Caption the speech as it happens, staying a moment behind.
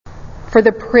for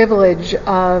the privilege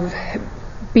of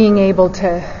being able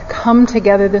to come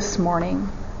together this morning,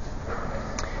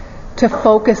 to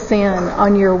focus in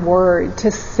on your word,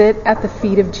 to sit at the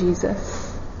feet of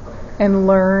Jesus and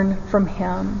learn from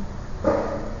him.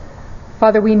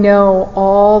 Father, we know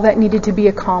all that needed to be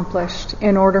accomplished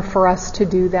in order for us to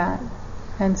do that.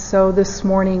 And so this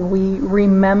morning we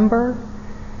remember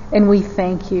and we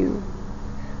thank you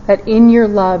that in your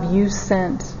love you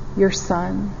sent your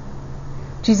Son.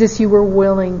 Jesus, you were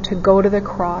willing to go to the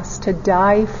cross, to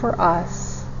die for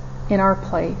us in our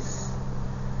place,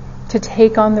 to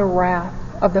take on the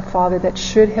wrath of the Father that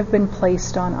should have been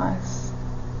placed on us.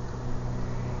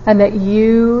 And that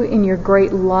you, in your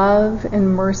great love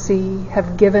and mercy,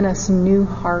 have given us new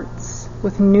hearts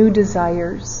with new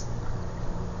desires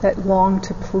that long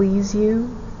to please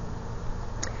you.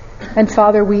 And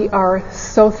Father, we are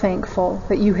so thankful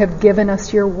that you have given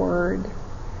us your word,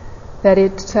 that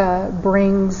it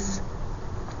brings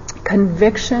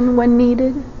conviction when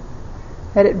needed,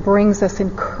 that it brings us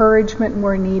encouragement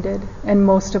where needed, and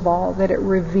most of all, that it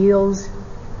reveals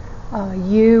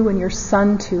you and your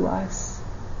Son to us.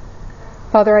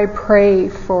 Father, I pray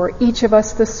for each of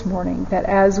us this morning that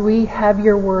as we have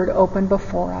your word open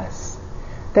before us,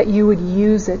 that you would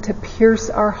use it to pierce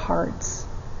our hearts.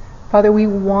 Father, we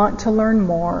want to learn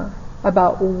more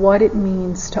about what it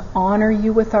means to honor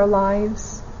you with our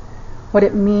lives, what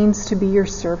it means to be your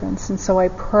servants. And so I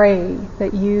pray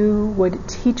that you would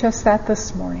teach us that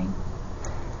this morning,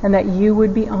 and that you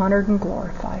would be honored and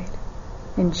glorified.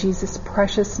 In Jesus'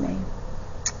 precious name,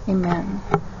 amen.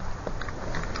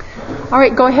 All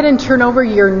right, go ahead and turn over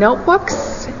your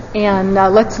notebooks, and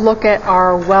let's look at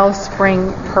our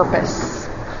Wellspring purpose.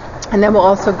 And then we'll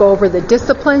also go over the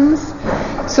disciplines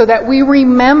so that we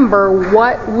remember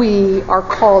what we are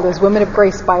called as Women of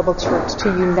Grace Bible Church to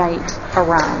unite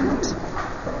around.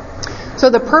 So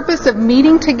the purpose of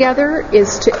meeting together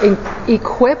is to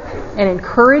equip and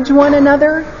encourage one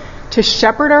another to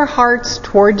shepherd our hearts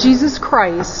toward Jesus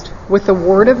Christ with the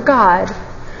Word of God,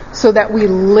 so that we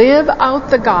live out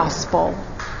the gospel,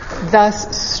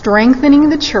 thus strengthening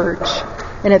the church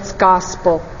in its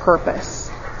gospel purpose.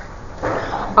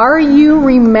 Are you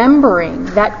remembering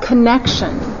that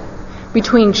connection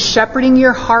between shepherding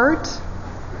your heart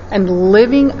and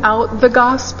living out the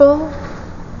gospel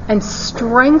and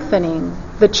strengthening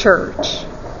the church?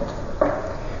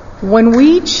 When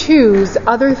we choose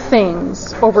other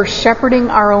things over shepherding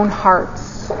our own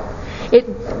hearts,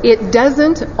 it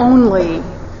doesn't only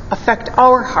affect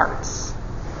our hearts.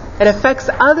 It affects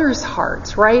others'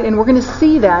 hearts, right? And we're going to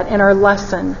see that in our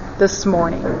lesson this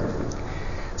morning.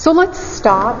 So let's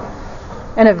stop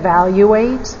and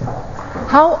evaluate.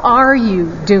 How are you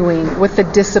doing with the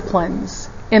disciplines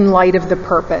in light of the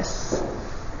purpose?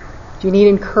 Do you need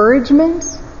encouragement?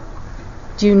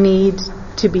 Do you need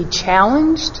to be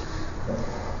challenged?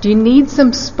 Do you need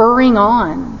some spurring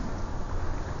on?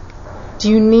 Do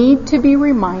you need to be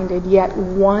reminded yet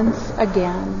once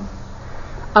again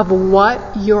of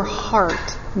what your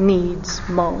heart needs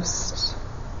most?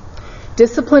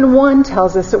 Discipline 1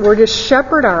 tells us that we're to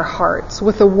shepherd our hearts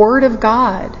with the Word of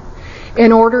God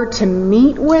in order to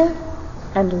meet with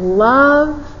and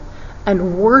love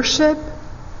and worship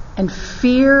and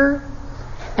fear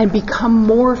and become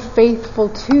more faithful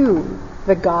to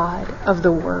the God of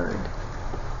the Word.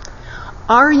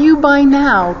 Are you by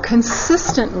now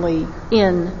consistently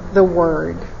in the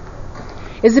Word?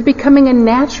 Is it becoming a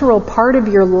natural part of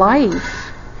your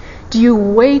life? Do you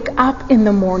wake up in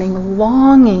the morning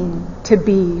longing to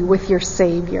be with your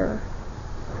Savior?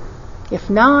 If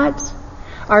not,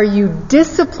 are you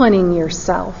disciplining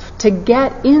yourself to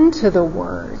get into the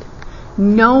Word,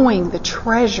 knowing the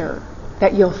treasure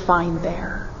that you'll find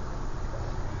there?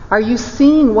 Are you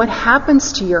seeing what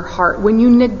happens to your heart when you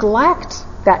neglect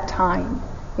that time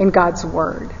in God's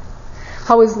Word?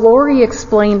 How, as Lori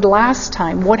explained last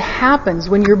time, what happens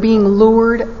when you're being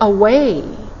lured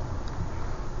away?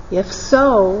 If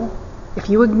so, if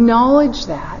you acknowledge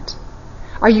that,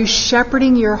 are you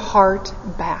shepherding your heart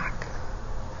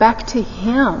back to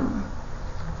Him?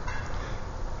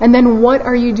 And then what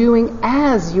are you doing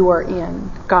as you are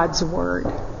in God's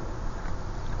Word?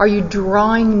 Are you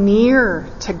drawing near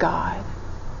to God,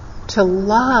 to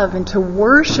love and to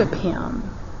worship Him?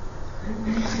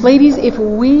 Ladies, if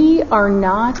we are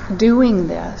not doing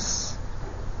this,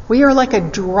 we are like a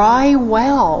dry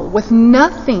well with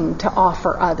nothing to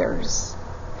offer others.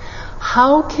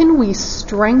 How can we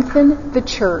strengthen the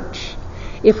church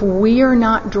if we are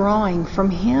not drawing from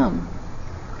Him?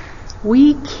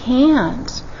 We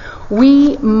can't.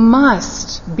 We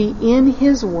must be in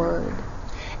His Word,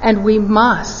 and we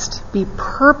must be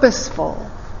purposeful,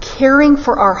 caring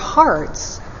for our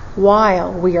hearts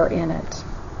while we are in it.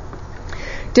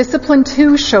 Discipline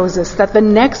 2 shows us that the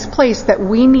next place that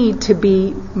we need to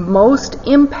be most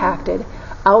impacted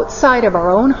outside of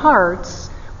our own hearts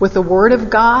with the Word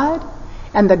of God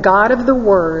and the God of the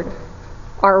Word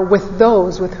are with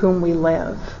those with whom we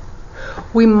live.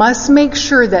 We must make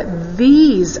sure that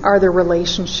these are the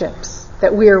relationships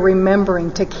that we are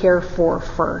remembering to care for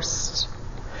first.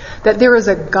 That there is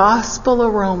a gospel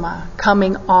aroma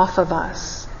coming off of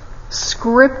us,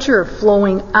 Scripture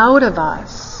flowing out of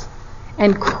us,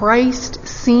 and Christ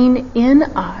seen in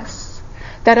us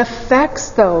that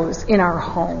affects those in our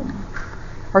home,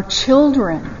 our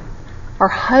children, our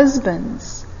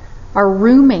husbands, our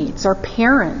roommates, our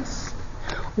parents.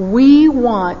 We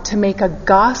want to make a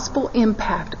gospel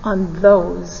impact on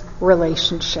those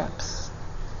relationships.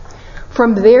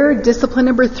 From there, discipline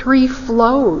number 3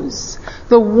 flows.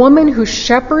 The woman who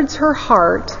shepherds her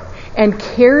heart and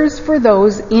cares for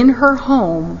those in her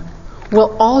home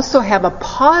will also have a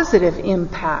positive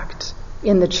impact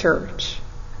in the church.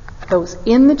 Those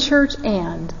in the church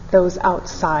and those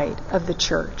outside of the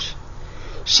church.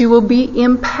 She will be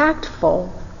impactful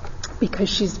because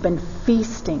she's been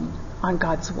feasting on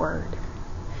God's Word.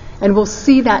 And we'll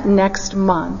see that next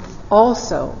month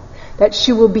also, that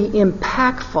she will be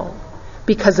impactful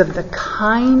because of the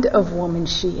kind of woman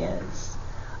she is.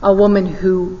 A woman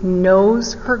who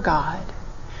knows her God.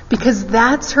 Because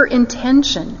that's her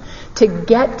intention, to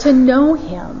get to know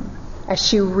Him as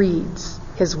she reads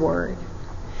His Word.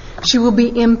 She will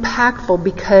be impactful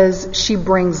because she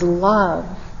brings love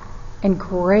and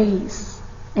grace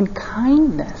and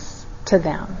kindness to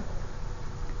them.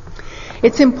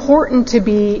 It's important to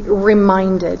be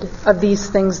reminded of these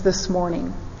things this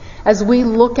morning. As we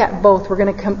look at both, we're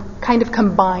going to kind of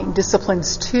combine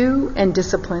disciplines 2 and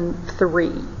discipline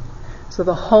 3. So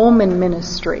the home and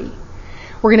ministry.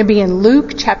 We're going to be in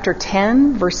Luke chapter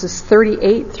 10, verses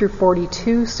 38 through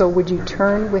 42. So would you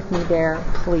turn with me there,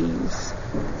 please?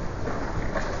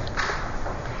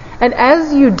 And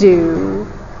as you do,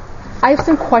 I have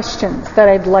some questions that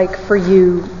I'd like for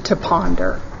you to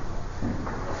ponder.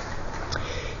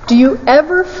 Do you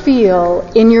ever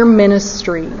feel in your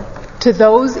ministry to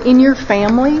those in your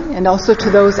family and also to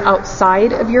those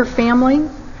outside of your family?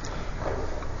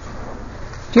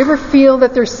 Do you ever feel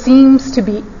that there seems to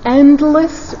be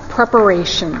endless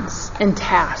preparations and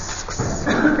tasks?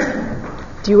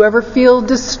 Do you ever feel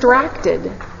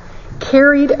distracted,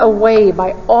 carried away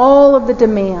by all of the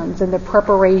demands and the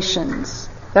preparations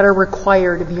that are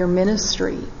required of your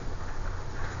ministry?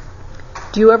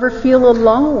 Do you ever feel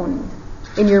alone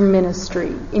in your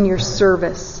ministry, in your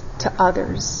service to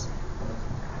others?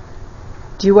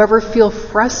 Do you ever feel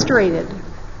frustrated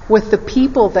with the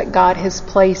people that God has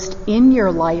placed in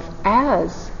your life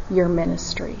as your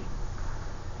ministry?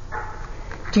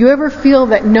 Do you ever feel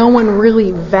that no one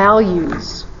really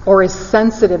values or is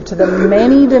sensitive to the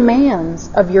many demands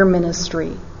of your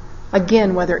ministry?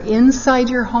 Again, whether inside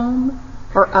your home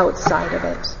or outside of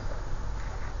it.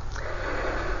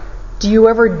 Do you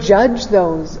ever judge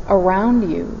those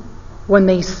around you when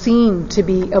they seem to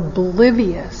be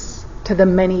oblivious to the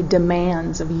many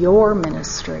demands of your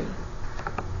ministry?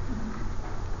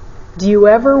 Do you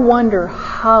ever wonder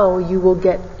how you will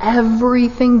get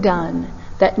everything done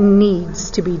that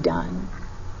needs to be done?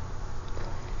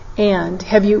 And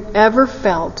have you ever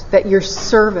felt that your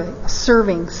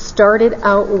serving started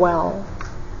out well,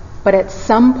 but at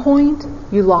some point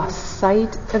you lost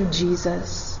sight of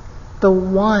Jesus, the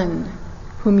one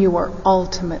whom you are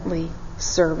ultimately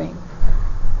serving?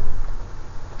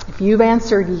 If you've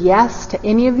answered yes to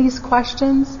any of these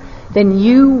questions, then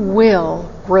you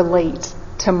will relate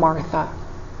to Martha.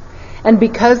 And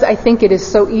because I think it is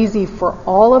so easy for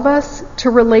all of us to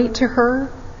relate to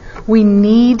her, we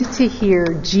need to hear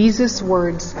Jesus'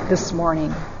 words this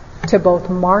morning to both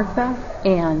Martha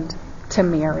and to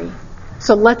Mary.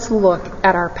 So let's look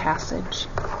at our passage.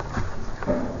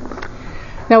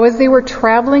 Now, as they were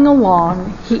traveling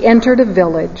along, he entered a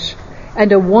village,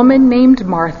 and a woman named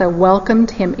Martha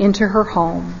welcomed him into her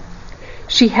home.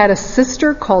 She had a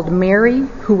sister called Mary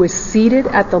who was seated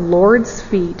at the Lord's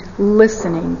feet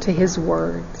listening to his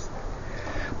words.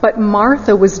 But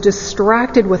Martha was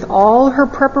distracted with all her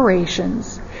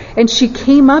preparations, and she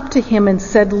came up to him and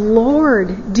said,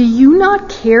 "Lord, do you not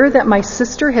care that my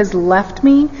sister has left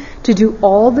me to do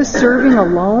all the serving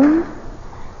alone?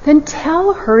 Then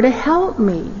tell her to help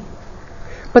me."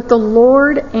 But the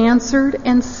Lord answered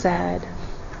and said,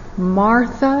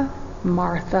 "Martha,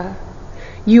 Martha,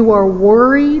 you are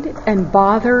worried and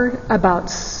bothered about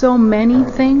so many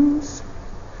things,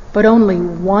 but only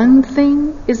one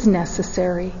thing is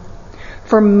necessary.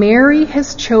 For Mary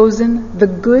has chosen the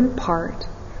good part,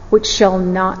 which shall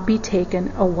not be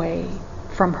taken away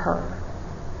from her.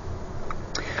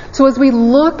 So as we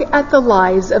look at the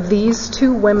lives of these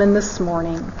two women this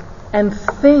morning and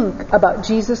think about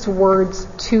Jesus' words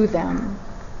to them,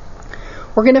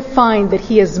 we're going to find that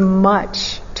he has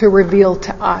much to reveal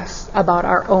to us about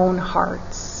our own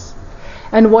hearts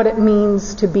and what it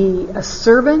means to be a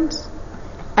servant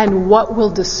and what will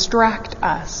distract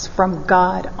us from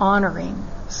God-honoring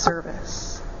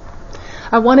service.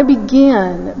 I want to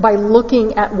begin by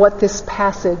looking at what this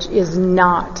passage is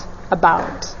not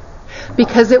about,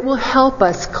 because it will help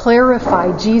us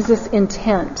clarify Jesus'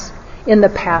 intent in the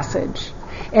passage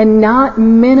and not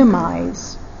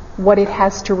minimize what it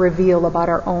has to reveal about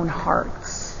our own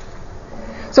hearts.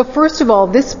 So first of all,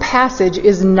 this passage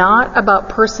is not about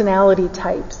personality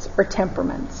types or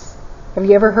temperaments. Have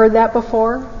you ever heard that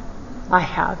before? I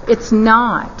have. It's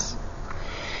not.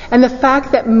 And the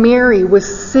fact that Mary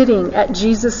was sitting at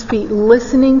Jesus' feet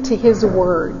listening to his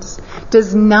words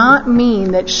does not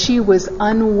mean that she was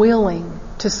unwilling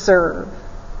to serve.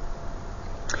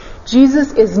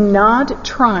 Jesus is not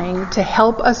trying to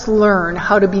help us learn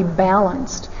how to be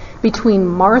balanced between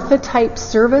Martha-type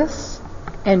service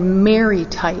and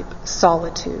Mary-type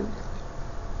solitude.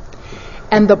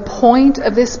 And the point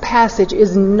of this passage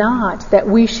is not that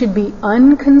we should be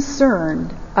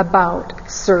unconcerned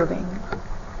about serving.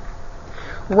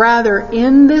 Rather,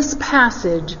 in this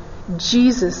passage,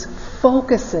 Jesus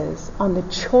focuses on the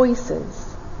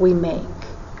choices we make.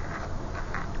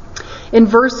 In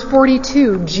verse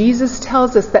 42, Jesus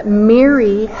tells us that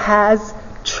Mary has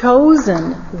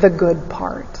chosen the good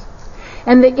part.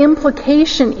 And the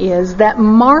implication is that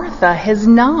Martha has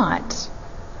not.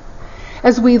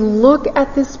 As we look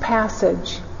at this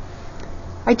passage,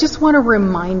 I just want to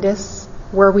remind us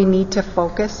where we need to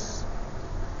focus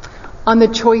on the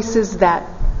choices that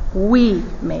we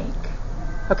make.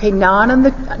 Okay, not on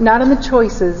the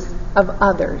choices of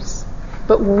others,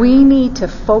 but we need to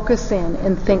focus in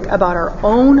and think about our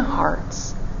own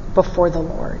hearts before the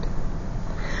Lord.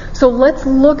 So let's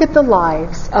look at the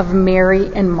lives of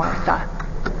Mary and Martha.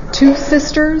 Two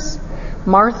sisters.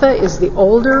 Martha is the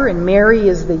older and Mary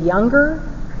is the younger.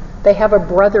 They have a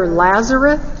brother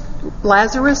Lazarus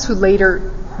who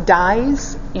later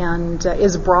dies and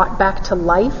is brought back to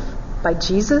life by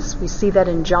Jesus. We see that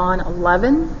in John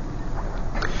 11.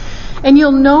 And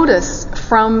you'll notice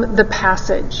from the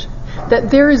passage that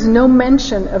there is no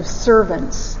mention of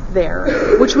servants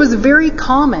there, which was very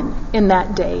common in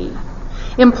that day,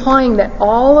 implying that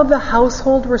all of the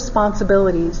household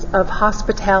responsibilities of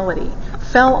hospitality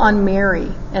fell on Mary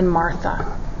and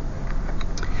Martha.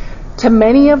 To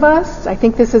many of us, I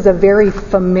think this is a very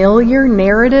familiar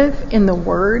narrative in the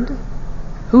Word.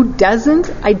 Who doesn't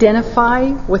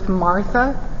identify with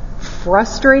Martha,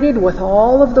 frustrated with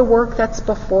all of the work that's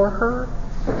before her?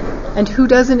 And who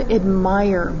doesn't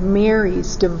admire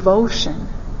Mary's devotion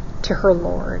to her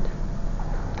Lord?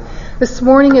 This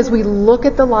morning, as we look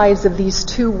at the lives of these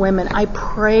two women, I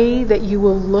pray that you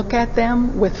will look at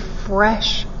them with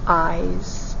fresh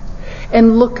eyes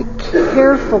and look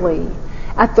carefully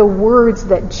at the words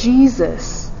that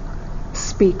Jesus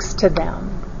speaks to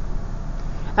them.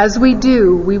 As we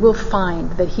do, we will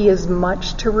find that he has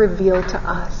much to reveal to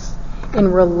us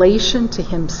in relation to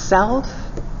himself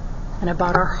and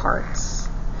about our hearts,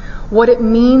 what it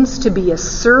means to be a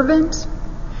servant,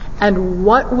 and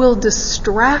what will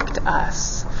distract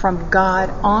us from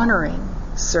God-honoring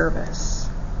service.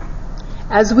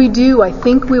 As we do, I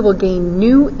think we will gain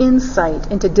new insight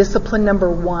into discipline number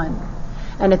 1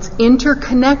 and its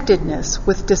interconnectedness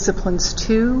with disciplines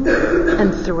 2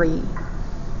 and 3.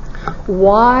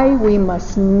 Why we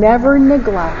must never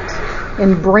neglect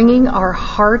in bringing our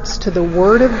hearts to the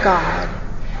Word of God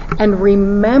and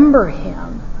remember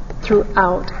him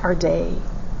throughout our day.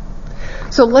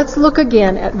 So let's look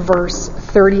again at verse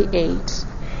 38.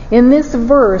 In this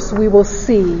verse, we will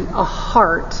see a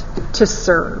heart to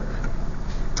serve.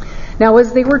 Now,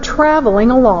 as they were traveling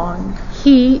along,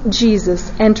 he,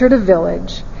 Jesus, entered a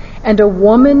village, and a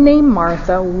woman named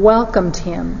Martha welcomed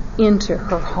him into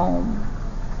her home.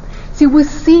 See, we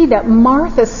see that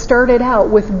Martha started out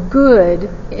with good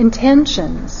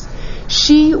intentions.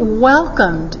 She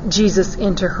welcomed Jesus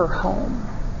into her home,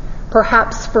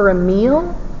 perhaps for a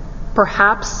meal,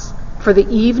 perhaps for the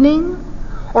evening,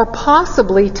 or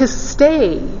possibly to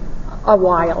stay a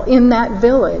while in that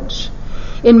village,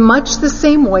 in much the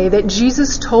same way that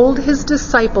Jesus told his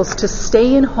disciples to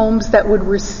stay in homes that would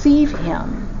receive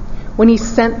him when he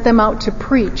sent them out to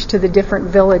preach to the different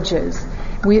villages,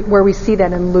 where we see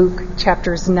that in Luke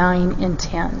chapters 9 and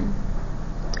 10.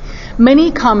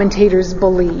 Many commentators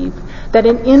believe that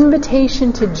an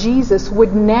invitation to Jesus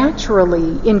would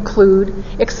naturally include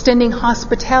extending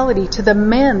hospitality to the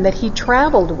men that he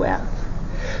traveled with.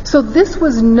 So this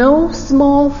was no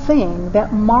small thing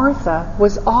that Martha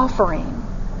was offering.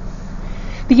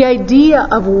 The idea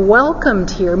of welcomed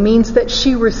here means that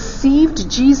she received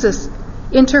Jesus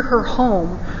into her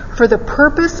home for the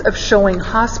purpose of showing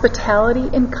hospitality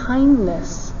and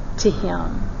kindness to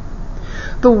him.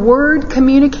 The word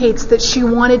communicates that she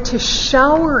wanted to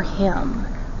shower him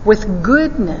with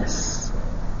goodness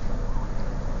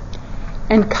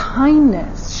and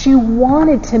kindness. She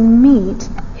wanted to meet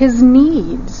his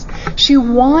needs. She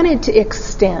wanted to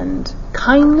extend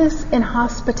kindness and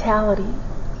hospitality.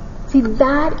 See,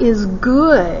 that is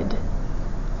good.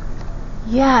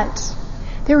 Yet,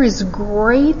 there is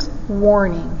great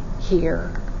warning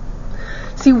here.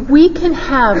 See, we can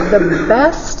have the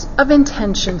best of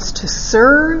intentions to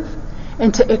serve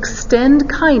and to extend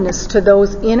kindness to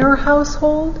those in our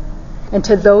household and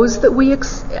to those that we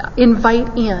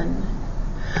invite in.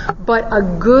 But a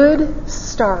good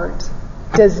start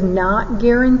does not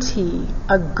guarantee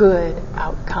a good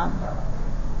outcome.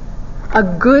 A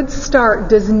good start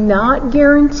does not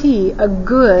guarantee a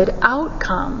good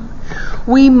outcome.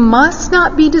 We must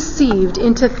not be deceived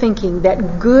into thinking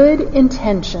that good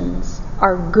intentions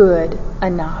are good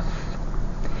enough,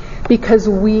 because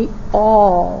we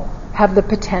all have the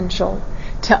potential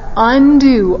to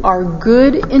undo our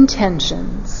good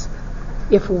intentions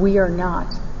if we are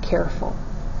not careful.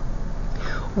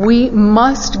 We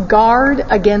must guard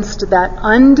against that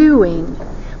undoing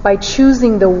by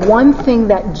choosing the one thing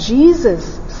that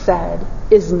Jesus said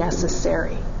is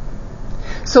necessary.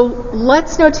 So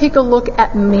let's now take a look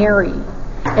at Mary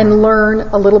and learn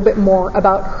a little bit more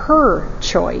about her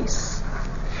choice.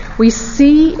 We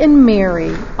see in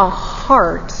Mary a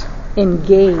heart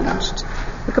engaged.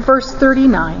 Look at verse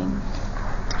 39.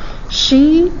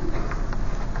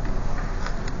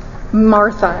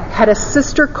 Martha, had a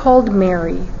sister called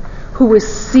Mary who was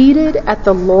seated at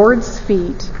the Lord's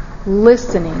feet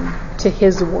listening to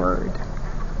his word.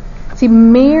 See,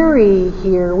 Mary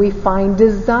here we find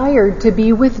desired to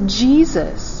be with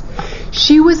Jesus.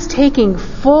 She was taking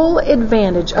full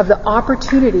advantage of the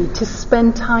opportunity to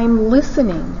spend time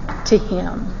listening to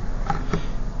him.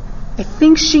 I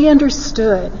think she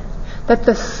understood that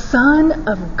the Son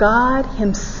of God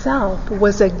himself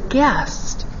was a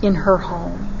guest in her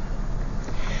home.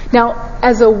 Now,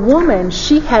 as a woman,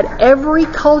 she had every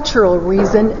cultural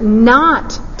reason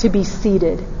not to be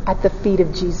seated at the feet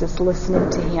of Jesus listening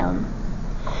to him.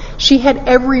 She had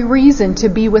every reason to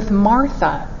be with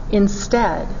Martha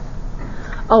instead.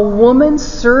 A woman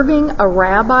serving a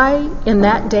rabbi in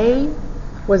that day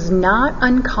was not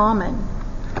uncommon.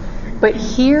 But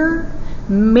here,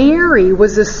 Mary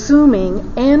was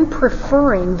assuming and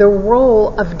preferring the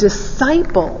role of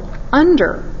disciple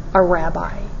under a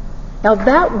rabbi. Now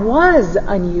that was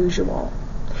unusual,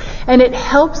 and it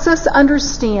helps us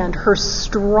understand her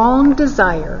strong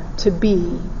desire to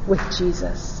be with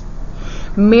Jesus.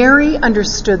 Mary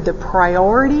understood the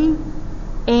priority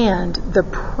and the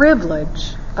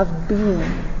privilege of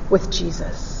being with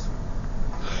Jesus.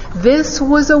 This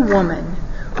was a woman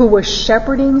who was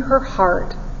shepherding her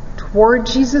heart toward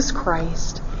Jesus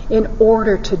Christ in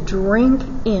order to drink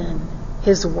in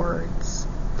his words,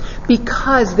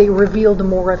 because they revealed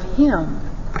more of him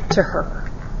to her.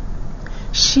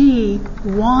 She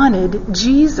wanted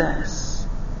Jesus.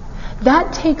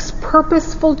 That takes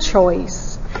purposeful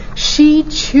choice. She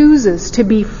chooses to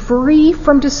be free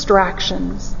from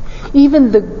distractions,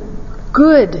 even the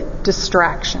good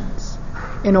distractions,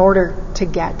 in order to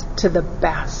get to the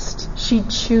best. She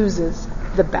chooses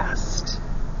the best.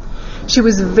 She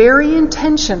was very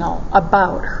intentional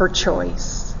about her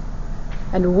choice.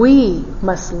 And we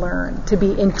must learn to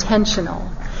be intentional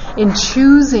in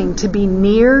choosing to be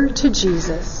near to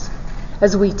Jesus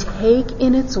as we take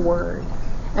in its word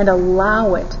and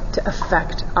allow it to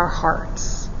affect our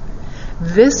hearts.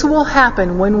 This will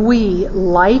happen when we,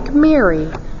 like Mary,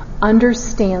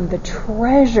 understand the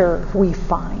treasure we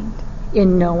find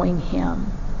in knowing him.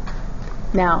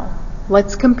 Now,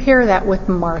 let's compare that with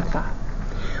Martha.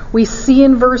 We see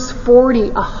in verse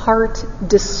 40 a heart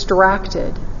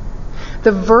distracted.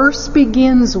 The verse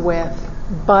begins with,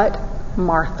 "But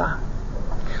Martha."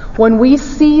 When we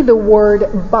see the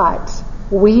word "but,"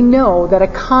 we know that a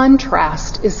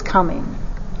contrast is coming.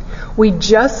 We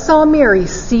just saw Mary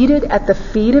seated at the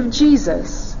feet of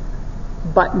Jesus,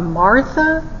 but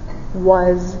Martha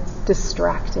was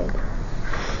distracted.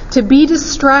 To be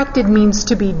distracted means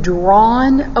to be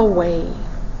drawn away.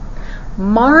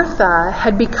 Martha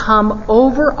had become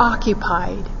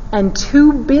overoccupied and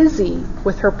too busy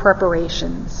with her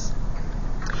preparations.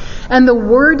 And the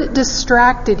word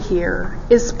distracted here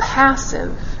is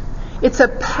passive. It's a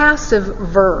passive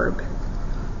verb,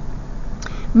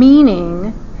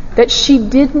 meaning that she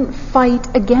didn't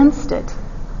fight against it.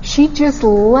 She just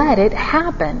let it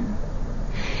happen.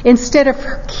 Instead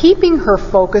of keeping her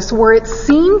focus where it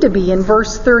seemed to be in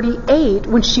verse 38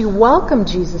 when she welcomed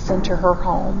Jesus into her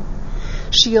home,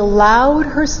 she allowed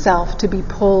herself to be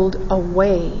pulled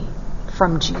away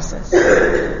from Jesus.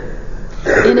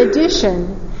 In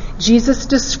addition, Jesus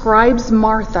describes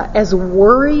Martha as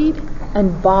worried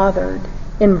and bothered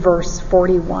in verse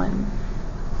 41.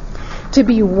 To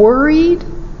be worried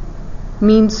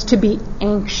means to be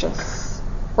anxious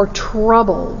or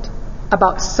troubled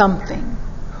about something,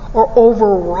 or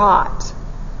overwrought,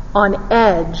 on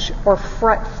edge, or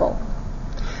fretful.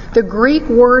 The Greek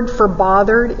word for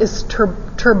bothered is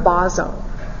turbazo.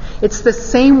 It's the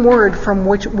same word from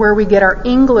where we get our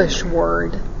English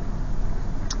word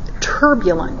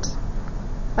turbulent.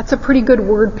 That's a pretty good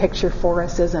word picture for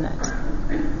us, isn't it?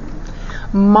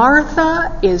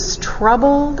 Martha is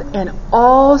troubled and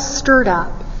all stirred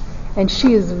up, and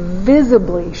she is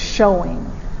visibly showing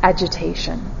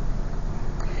agitation.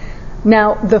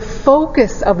 Now, the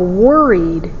focus of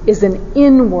worried is an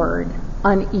inward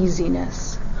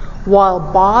uneasiness, while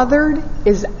bothered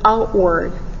is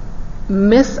outward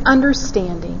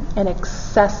misunderstanding and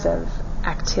excessive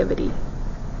activity.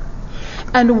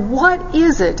 And what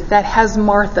is it that has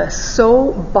Martha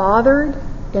so bothered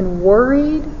and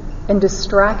worried and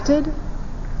distracted?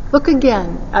 Look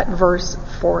again at verse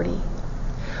 40.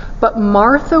 But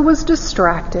Martha was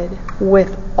distracted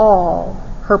with all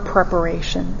her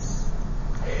preparations.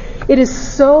 It is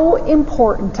so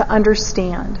important to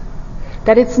understand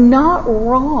that it's not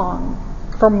wrong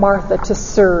for Martha to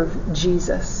serve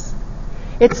Jesus.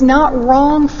 It's not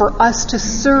wrong for us to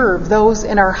serve those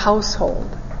in our household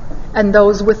and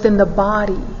those within the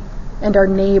body and our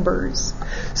neighbors.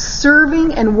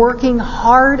 Serving and working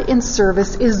hard in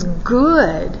service is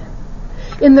good.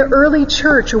 In the early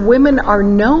church, women are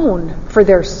known for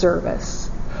their service.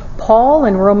 Paul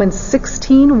in Romans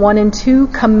 16:1 and 2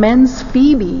 commends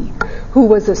Phoebe, who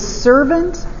was a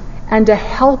servant and a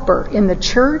helper in the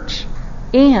church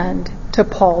and to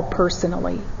Paul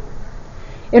personally.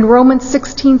 In Romans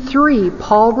 16:3,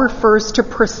 Paul refers to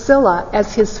Priscilla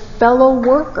as his fellow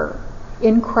worker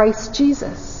in Christ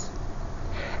Jesus.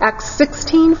 Acts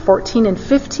 16:14 and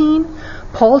 15,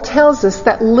 Paul tells us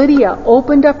that Lydia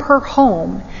opened up her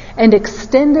home and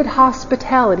extended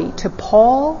hospitality to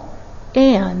Paul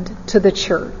and to the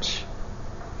church.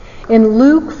 In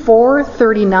Luke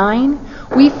 4:39,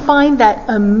 we find that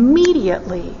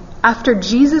immediately after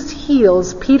Jesus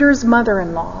heals Peter's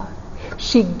mother-in-law,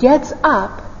 she gets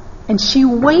up and she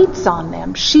waits on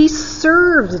them. She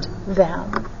serves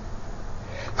them.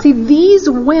 See, these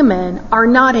women are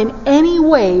not in any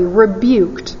way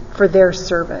rebuked for their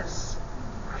service.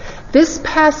 This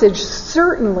passage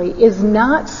certainly is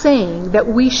not saying that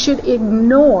we should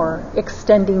ignore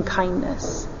extending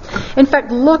kindness. In fact,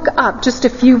 look up just a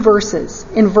few verses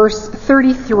in verse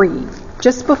 33,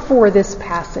 just before this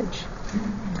passage.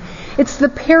 It's the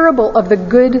parable of the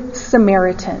Good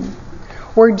Samaritan,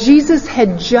 where Jesus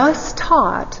had just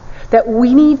taught that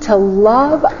we need to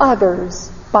love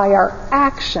others by our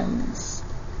actions,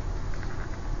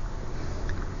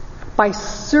 by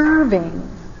serving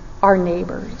our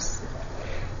neighbors.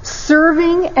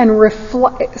 Serving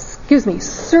reflects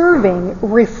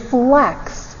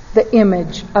the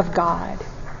image of God.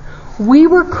 We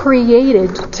were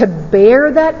created to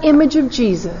bear that image of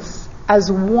Jesus as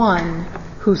one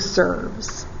who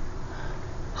serves.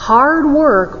 Hard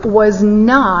work was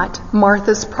not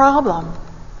Martha's problem.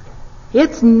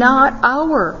 It's not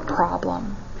our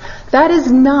problem. That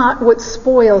is not what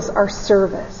spoils our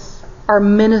service, our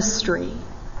ministry.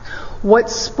 What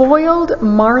spoiled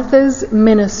Martha's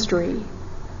ministry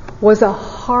was a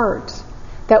heart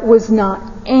that was not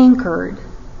anchored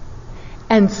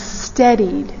and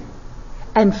steadied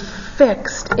and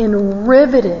fixed and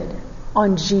riveted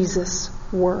on Jesus'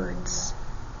 words.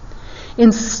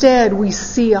 Instead, we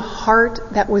see a heart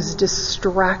that was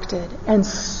distracted and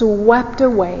swept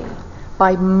away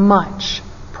by much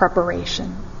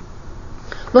preparation.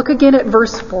 Look again at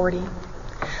verse 40.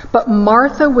 But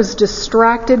Martha was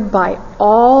distracted by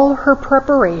all her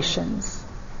preparations.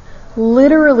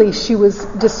 Literally, she was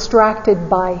distracted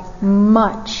by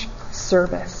much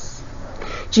service.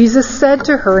 Jesus said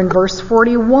to her in verse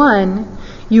 41,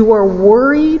 "You are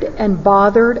worried and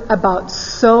bothered about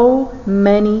so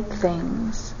many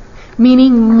things,"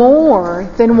 meaning more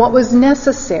than what was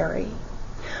necessary.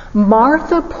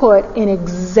 Martha put an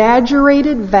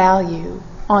exaggerated value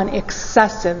on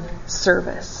excessive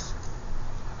service.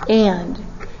 and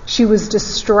she was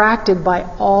distracted by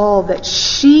all that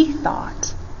she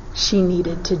thought she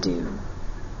needed to do.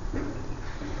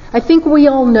 I think we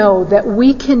all know that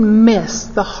we can miss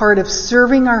the heart of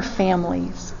serving our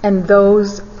families and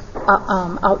those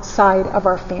outside of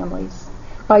our families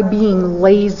by being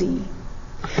lazy.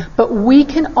 But we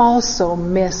can also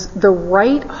miss the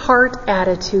right heart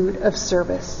attitude of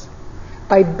service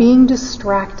by being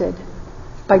distracted,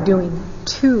 by doing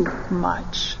too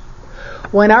much.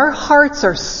 When our hearts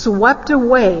are swept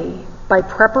away by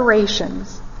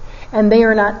preparations and they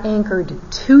are not anchored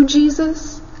to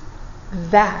Jesus,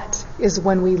 that is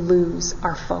when we lose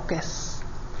our focus.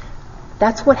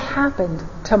 That's what happened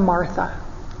to Martha.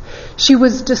 She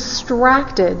was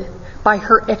distracted by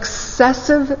her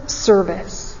excessive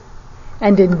service,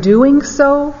 and in doing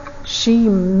so, she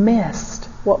missed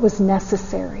what was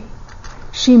necessary.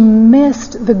 She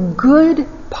missed the good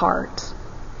part.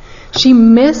 She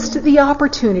missed the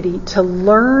opportunity to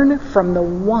learn from the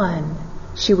one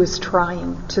she was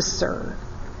trying to serve.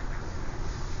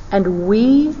 And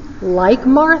we, like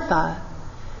Martha,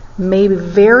 may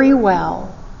very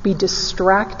well be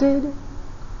distracted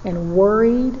and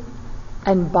worried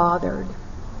and bothered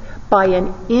by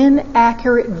an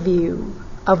inaccurate view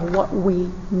of what we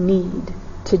need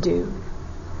to do.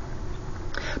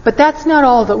 But that's not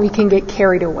all that we can get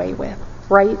carried away with,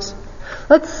 right?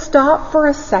 Let's stop for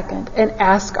a second and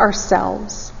ask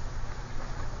ourselves,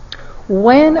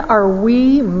 when are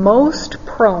we most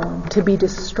prone to be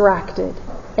distracted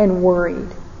and worried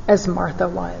as Martha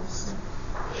was?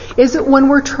 Is it when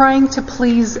we're trying to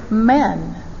please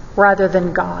men rather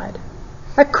than God?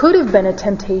 That could have been a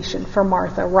temptation for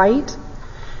Martha, right?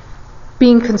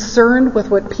 Being concerned with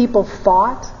what people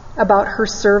thought about her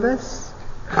service.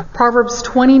 Proverbs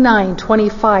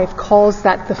 29:25 calls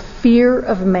that the fear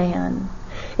of man.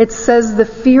 It says the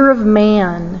fear of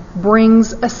man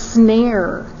brings a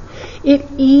snare. It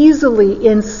easily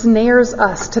ensnares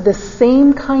us to the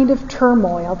same kind of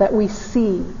turmoil that we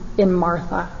see in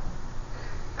Martha.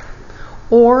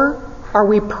 Or are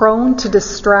we prone to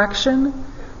distraction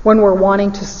when we're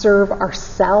wanting to serve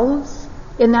ourselves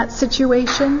in that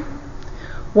situation?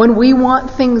 When we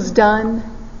want things done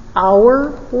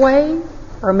our way,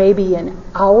 or maybe in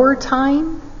our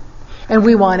time, and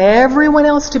we want everyone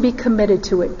else to be committed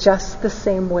to it just the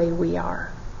same way we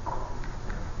are.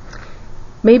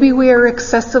 Maybe we are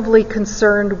excessively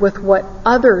concerned with what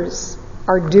others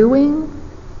are doing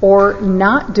or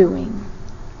not doing,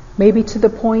 maybe to the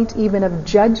point even of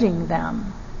judging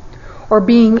them or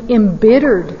being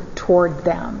embittered toward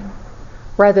them,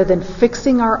 rather than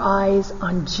fixing our eyes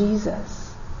on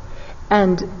Jesus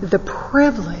and the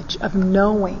privilege of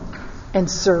knowing and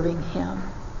serving Him.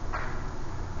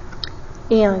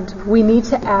 And we need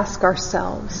to ask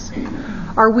ourselves,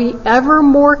 are we ever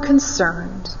more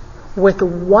concerned with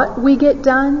what we get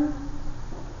done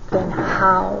than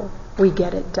how we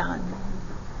get it done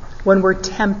when we're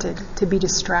tempted to be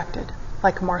distracted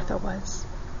like Martha was?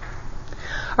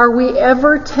 Are we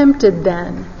ever tempted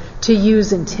then to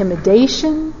use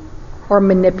intimidation or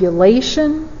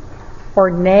manipulation or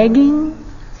nagging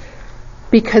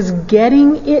because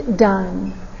getting it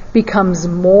done becomes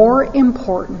more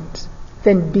important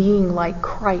than being like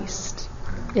Christ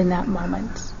in that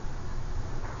moment?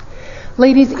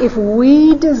 Ladies, if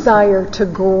we desire to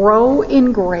grow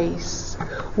in grace,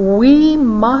 we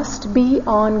must be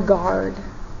on guard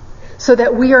so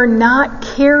that we are not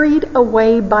carried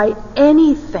away by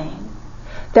anything,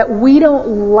 that we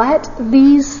don't let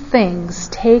these things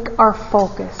take our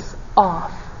focus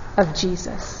off of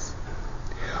Jesus.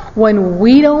 When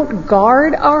we don't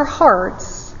guard our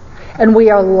hearts and we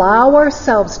allow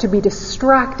ourselves to be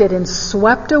distracted and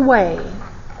swept away,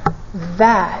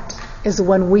 that is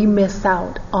when we miss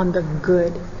out on the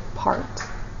good part.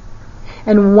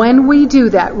 And when we do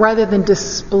that, rather than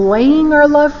displaying our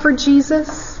love for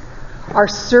Jesus, our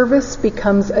service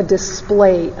becomes a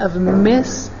display of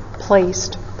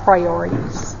misplaced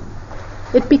priorities.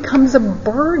 It becomes a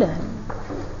burden.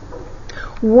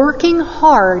 Working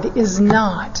hard is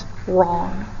not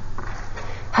wrong.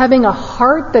 Having a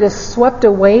heart that is swept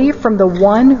away from the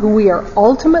one who we are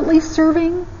ultimately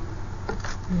serving,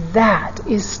 that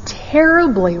is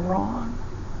terribly wrong.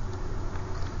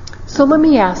 So let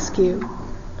me ask you,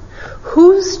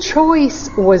 whose choice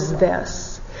was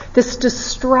this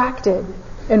distracted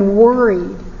and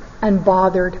worried and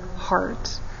bothered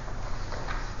heart?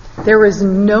 There is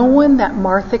no one that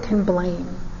Martha can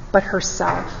blame but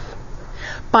herself.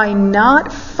 By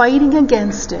not fighting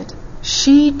against it,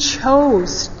 she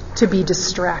chose to be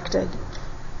distracted.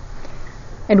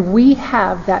 And we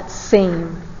have that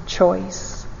same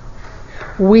choice.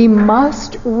 We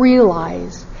must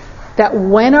realize that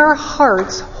when our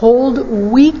hearts hold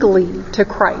weakly to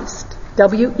Christ,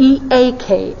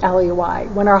 W-E-A-K-L-E-Y,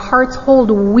 when our hearts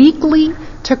hold weakly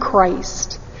to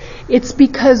Christ, it's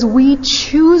because we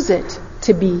choose it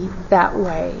to be that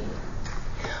way.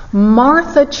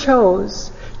 Martha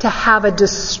chose to have a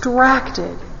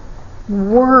distracted,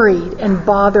 worried, and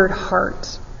bothered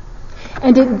heart.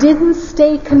 And it didn't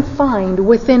stay confined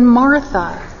within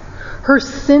Martha. Her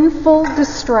sinful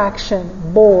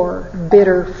distraction bore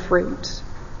bitter fruit.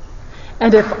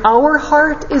 And if our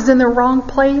heart is in the wrong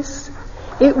place,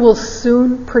 it will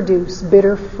soon produce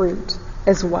bitter fruit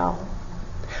as well.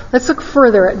 Let's look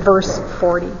further at verse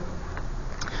 40.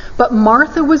 But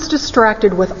Martha was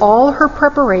distracted with all her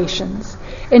preparations,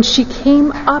 and she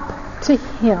came up to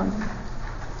him.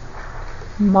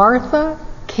 Martha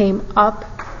came up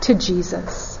to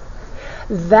Jesus.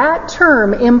 That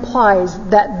term implies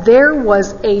that there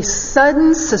was a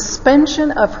sudden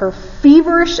suspension of her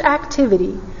feverish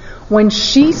activity when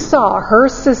she saw her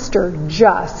sister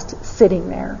just sitting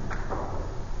there.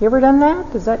 You ever done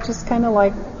that? Does that just kind of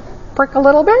like prick a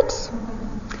little bit?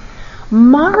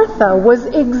 Martha was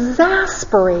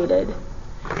exasperated,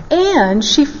 and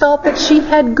she felt that she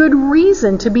had good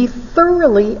reason to be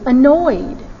thoroughly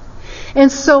annoyed.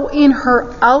 And so in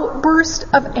her outburst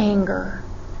of anger,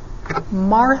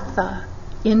 Martha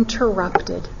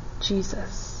interrupted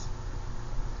Jesus.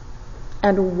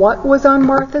 And what was on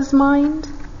Martha's mind?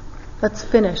 Let's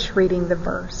finish reading the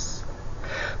verse.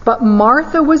 But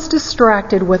Martha was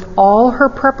distracted with all her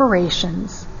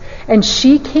preparations, and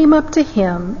she came up to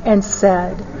him and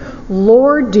said,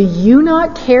 Lord, do you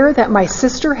not care that my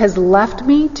sister has left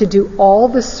me to do all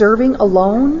the serving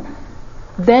alone?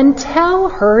 Then tell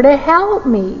her to help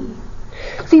me.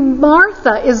 See,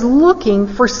 Martha is looking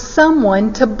for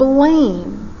someone to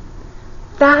blame.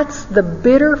 That's the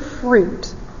bitter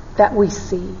fruit that we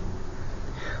see.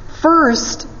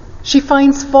 First, she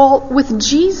finds fault with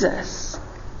Jesus.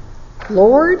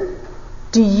 Lord,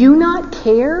 do you not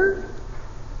care?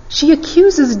 She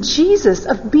accuses Jesus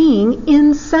of being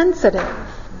insensitive.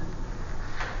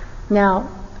 Now,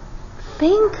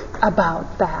 think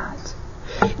about that.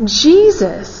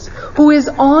 Jesus, who is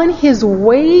on his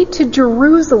way to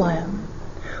Jerusalem,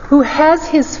 who has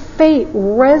his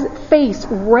face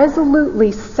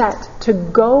resolutely set to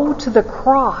go to the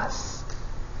cross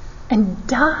and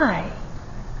die.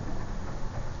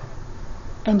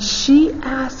 And she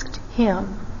asked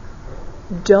him,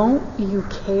 don't you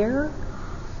care?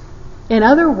 In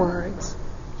other words,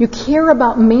 you care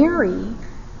about Mary,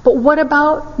 but what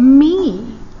about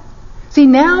me? See,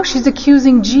 now she's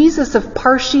accusing Jesus of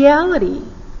partiality.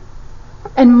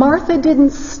 And Martha didn't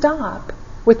stop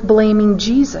with blaming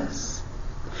Jesus.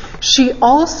 She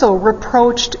also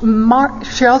reproached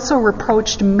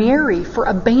Mary for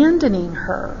abandoning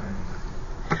her.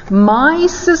 My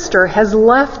sister has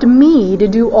left me to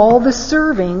do all the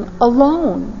serving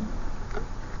alone.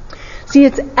 See,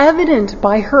 it's evident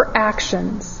by her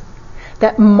actions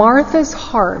that Martha's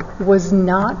heart was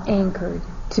not anchored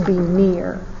to be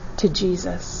near to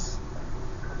Jesus.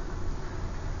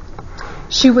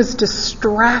 She was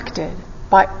distracted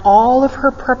by all of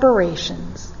her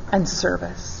preparations and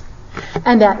service.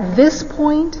 And at this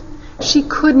point, she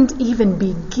couldn't even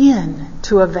begin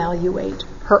to evaluate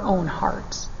her own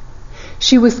heart.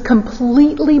 She was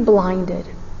completely blinded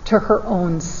to her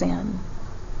own sin.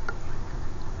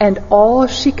 And all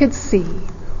she could see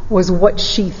was what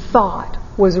she thought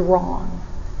was wrong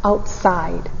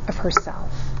outside of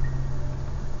herself.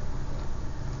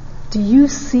 Do you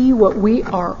see what we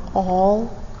are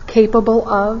all capable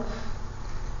of?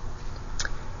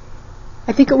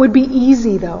 I think it would be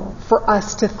easy, though, for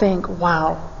us to think,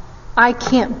 wow, I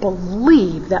can't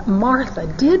believe that Martha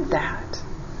did that.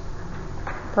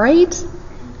 Right?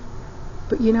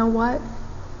 But you know what?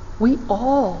 We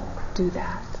all do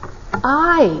that.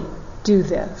 I do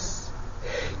this.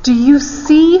 Do you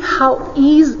see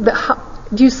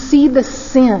do you see the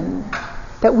sin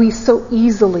that we so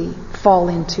easily fall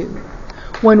into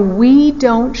when we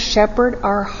don't shepherd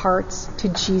our hearts to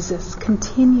Jesus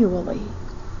continually?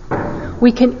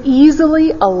 We can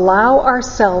easily allow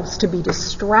ourselves to be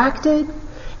distracted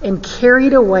and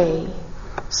carried away,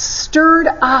 stirred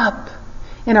up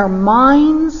in our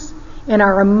minds and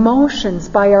our emotions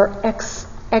by our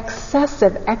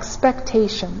excessive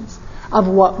expectations of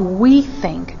what we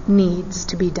think needs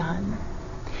to be done.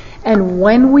 And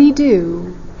when we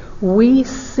do, we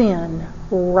sin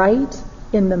right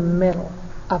in the middle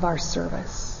of our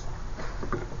service.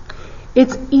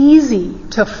 It's easy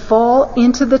to fall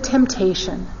into the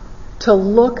temptation to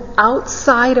look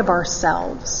outside of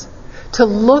ourselves, to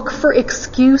look for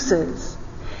excuses,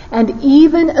 and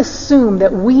even assume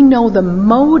that we know the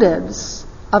motives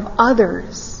of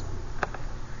others.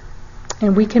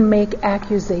 And we can make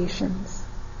accusations,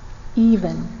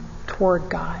 even toward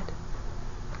God.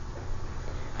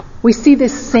 We see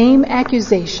this same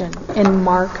accusation in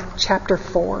Mark chapter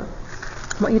 4.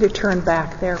 I want you to turn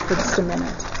back there for just a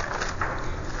minute.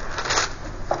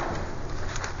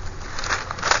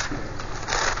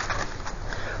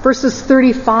 Verses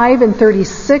 35 and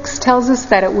 36 tells us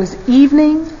that it was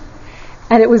evening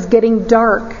and it was getting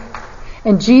dark,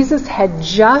 and Jesus had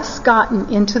just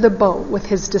gotten into the boat with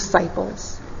his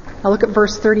disciples. Now look at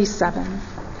verse 37.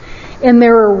 And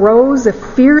there arose a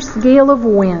fierce gale of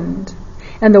wind,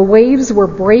 and the waves were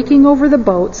breaking over the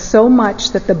boat so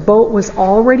much that the boat was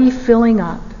already filling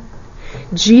up.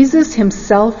 Jesus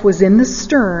himself was in the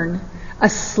stern,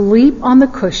 asleep on the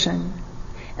cushion.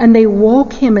 And they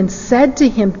woke him and said to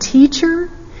him,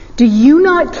 Teacher, do you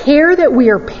not care that we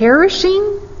are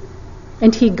perishing?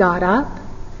 And he got up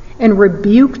and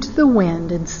rebuked the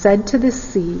wind and said to the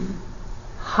sea,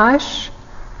 Hush,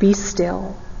 be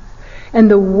still.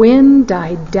 And the wind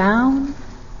died down,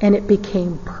 and it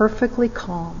became perfectly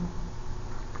calm.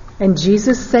 And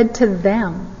Jesus said to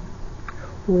them,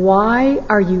 Why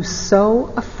are you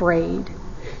so afraid?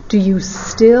 Do you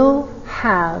still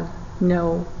have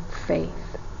no faith?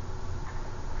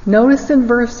 Notice in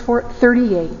verse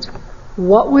 38,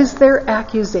 what was their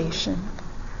accusation?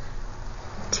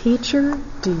 Teacher,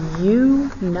 do you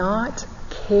not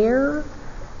care?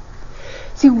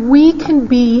 See, we can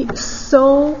be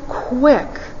so quick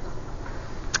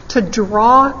to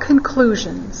draw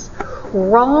conclusions,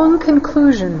 wrong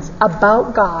conclusions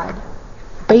about God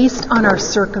based on our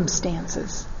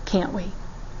circumstances, can't we?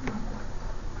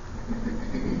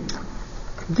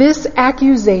 This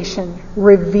accusation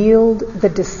revealed the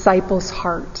disciples'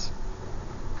 heart,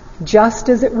 just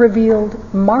as it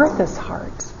revealed Martha's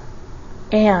heart,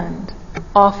 and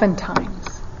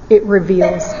oftentimes it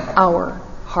reveals our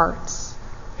hearts.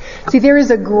 See, there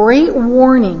is a great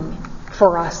warning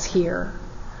for us here.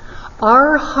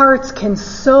 Our hearts can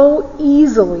so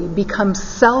easily become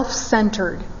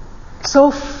self-centered,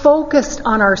 so focused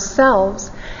on ourselves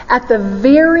at the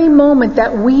very moment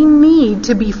that we need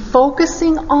to be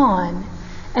focusing on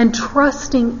and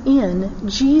trusting in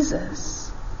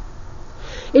Jesus.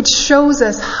 It shows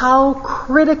us how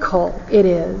critical it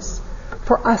is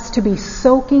for us to be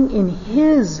soaking in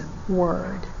His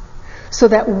Word so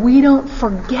that we don't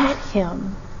forget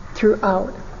Him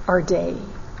throughout our day,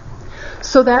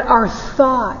 so that our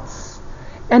thoughts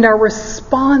and our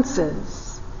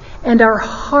responses and our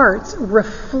hearts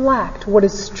reflect what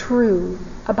is true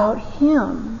about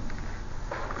Him.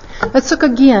 Let's look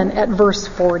again at verse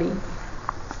 40.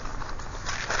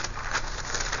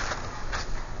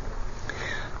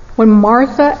 When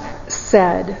Martha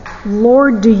said,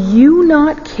 Lord, do you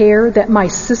not care that my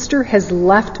sister has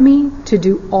left me to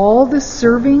do all the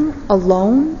serving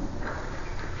alone?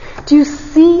 Do you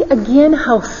see again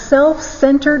how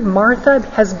self-centered Martha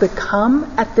has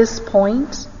become at this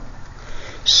point?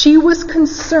 She was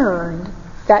concerned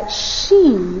that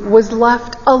she was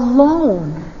left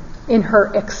alone in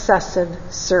her excessive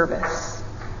service.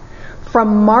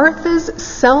 From Martha's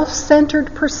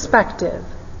self-centered perspective,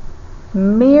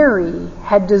 Mary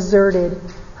had deserted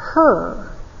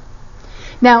her.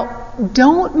 Now,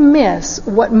 don't miss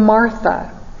what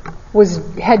Martha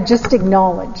had just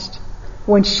acknowledged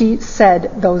when she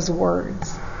said those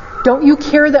words. Don't you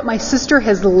care that my sister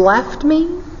has left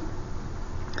me?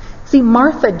 See,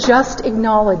 Martha just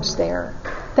acknowledged there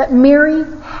that Mary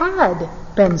had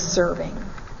been serving.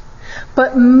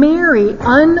 But Mary,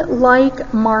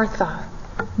 unlike Martha,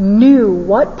 knew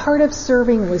what part of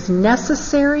serving was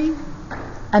necessary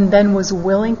and then was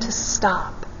willing to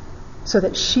stop so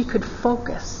that she could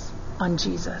focus on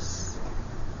Jesus.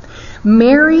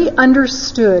 Mary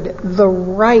understood the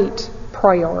right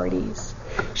priorities.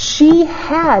 She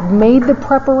had made the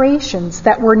preparations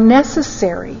that were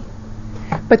necessary,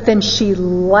 but then she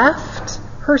left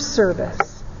her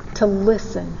service to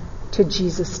listen to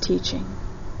Jesus' teaching.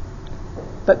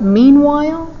 But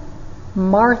meanwhile,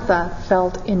 Martha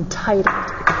felt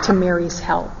entitled to Mary's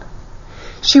help.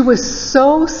 She was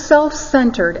so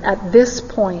self-centered at this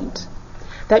point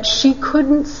that she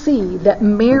couldn't see that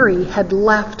Mary had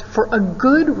left for a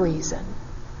good reason,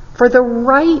 for the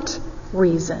right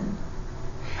reason.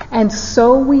 And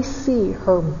so we see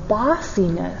her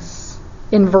bossiness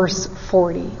in verse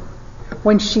 40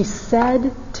 when she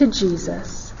said to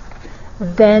Jesus,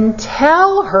 "Then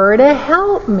tell her to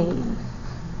help me."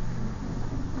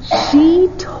 She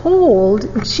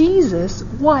told Jesus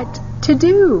what to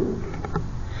do.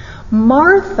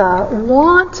 Martha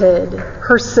wanted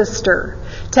her sister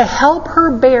to help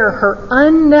her bear her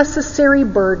unnecessary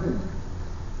burden.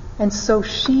 And so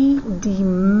she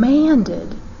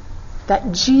demanded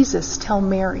that Jesus tell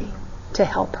Mary to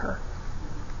help her.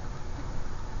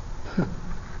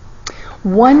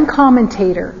 One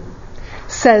commentator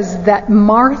says that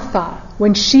Martha,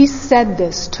 when she said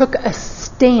this, took a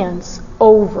stance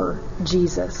over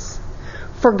Jesus,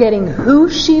 forgetting who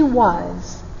she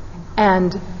was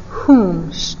and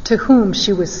to whom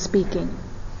she was speaking.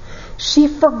 She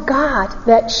forgot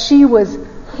that she was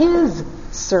his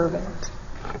servant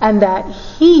and that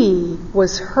he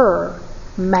was her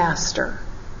master.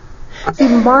 See,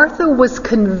 Martha was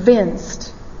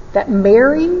convinced that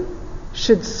Mary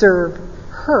should serve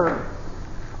her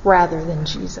rather than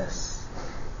Jesus.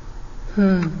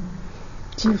 Do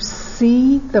you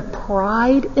see the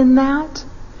pride in that?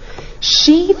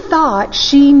 She thought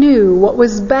she knew what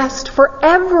was best for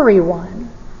everyone.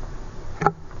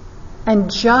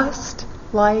 And just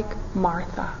like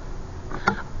Martha,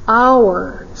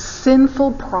 our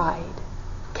sinful pride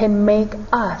can make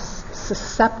us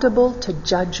susceptible to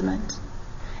judgment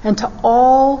and to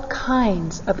all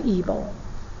kinds of evil.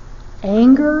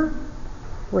 Anger,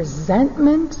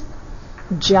 resentment,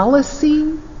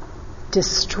 jealousy,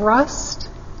 distrust,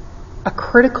 a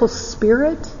critical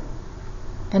spirit,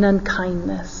 and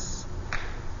unkindness.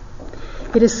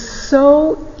 It is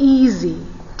so easy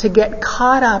to get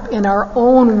caught up in our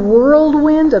own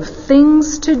whirlwind of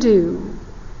things to do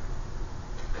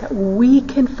that we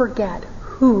can forget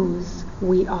whose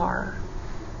we are.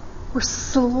 We're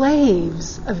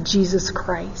slaves of Jesus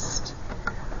Christ.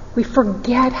 We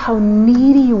forget how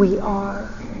needy we are,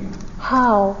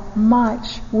 how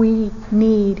much we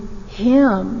need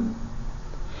Him.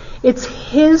 It's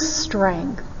His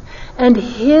strength and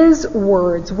His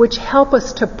words which help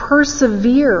us to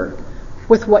persevere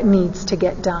with what needs to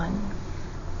get done,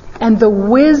 and the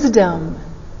wisdom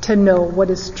to know what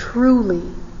is truly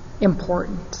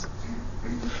important.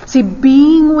 See,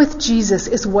 being with Jesus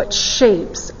is what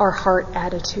shapes our heart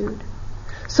attitude,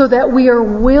 so that we are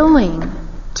willing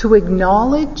to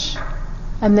acknowledge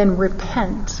and then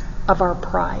repent of our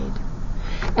pride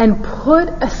and put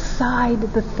aside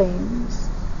the things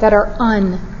that are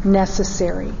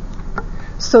unnecessary,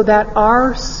 so that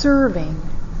our serving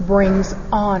brings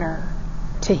honor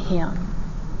to Him.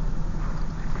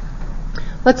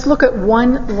 Let's look at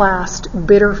one last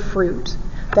bitter fruit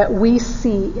that we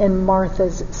see in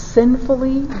Martha's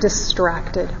sinfully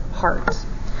distracted heart.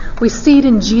 We see it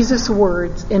in Jesus'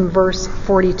 words in verse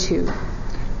 42.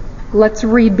 Let's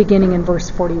read beginning in verse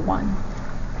 41.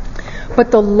 But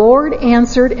the Lord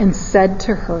answered and said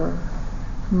to her,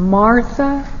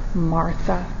 Martha,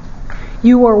 Martha,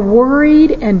 you are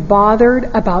worried and bothered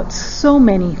about so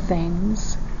many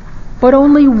things, but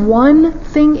only one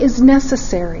thing is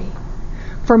necessary.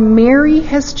 For Mary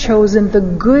has chosen the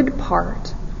good part,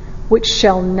 which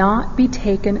shall not be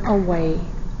taken away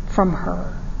from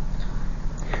her.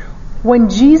 When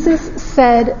Jesus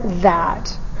said that,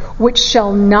 which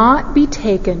shall not be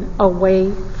taken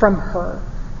away from her,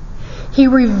 He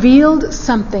revealed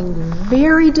something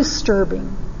very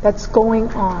disturbing that's going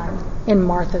on in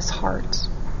Martha's heart.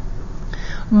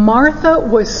 Martha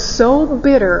was so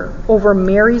bitter over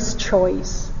Mary's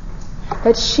choice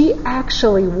that she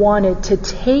actually wanted to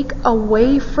take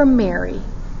away from Mary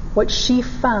what she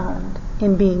found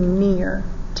in being near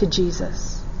to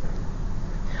Jesus.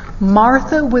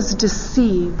 Martha was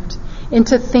deceived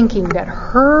into thinking that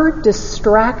her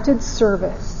distracted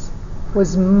service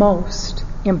was most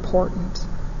important,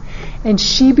 and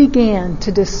she began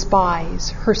to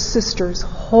despise her sister's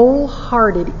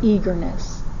wholehearted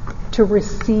eagerness to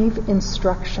receive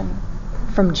instruction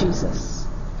from Jesus.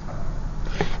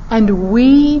 And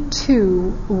we too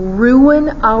ruin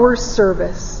our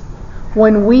service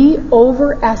when we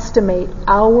overestimate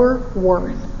our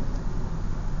worth.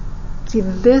 See,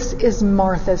 this is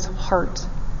Martha's heart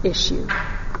issue.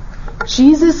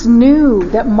 Jesus knew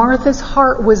that Martha's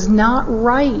heart was not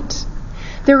right.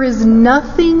 There is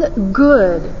nothing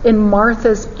good in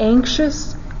Martha's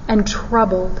anxious and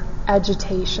troubled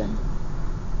agitation.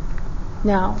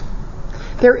 Now,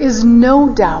 there is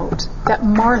no doubt that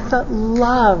Martha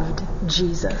loved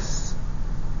Jesus,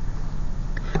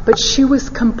 but she was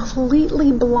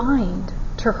completely blind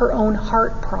to her own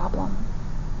heart problem.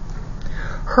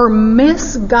 Her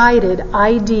misguided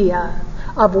idea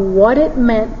of what it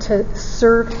meant to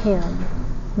serve Him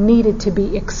needed to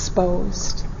be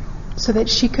exposed so that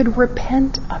she could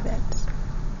repent of it.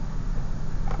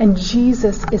 And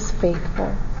Jesus is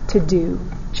faithful to do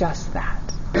just that.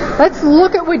 Let's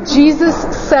look at what Jesus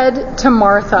said to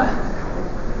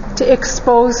Martha to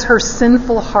expose her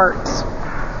sinful heart.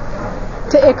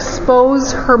 to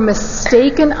expose her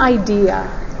mistaken idea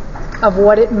of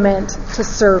what it meant to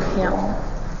serve him.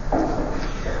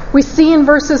 We see in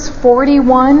verses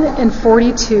 41 and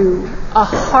 42 a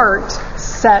heart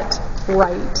set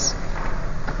right.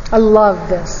 I love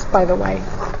this, by the way.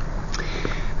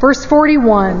 Verse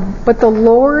 41, "But the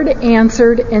Lord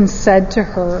answered and said to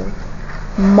her,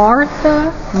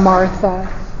 Martha, Martha,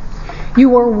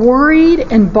 you are worried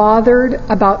and bothered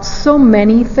about so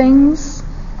many things,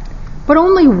 but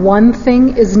only one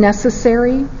thing is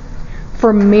necessary.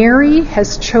 For Mary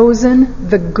has chosen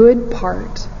the good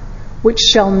part, which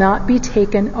shall not be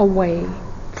taken away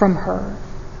from her."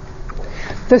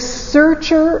 The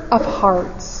searcher of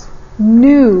hearts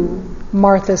knew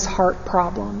Martha's heart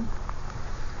problem.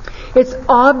 It's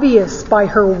obvious by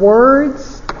her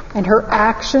words and her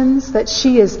actions that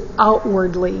she is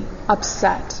outwardly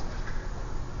upset.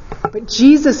 But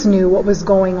Jesus knew what was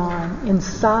going on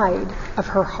inside of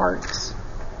her heart.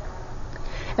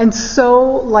 And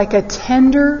so, like a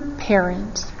tender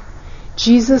parent,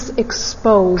 Jesus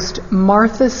exposed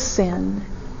Martha's sin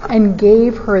and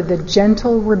gave her the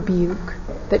gentle rebuke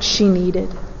that she needed.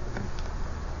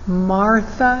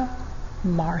 Martha,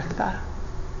 Martha.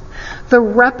 The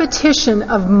repetition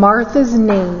of Martha's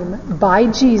name by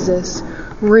Jesus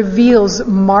reveals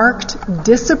marked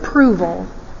disapproval,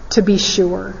 to be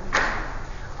sure,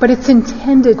 but it's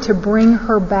intended to bring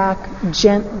her back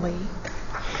gently.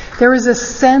 There is a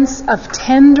sense of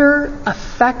tender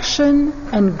affection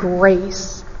and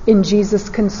grace in Jesus'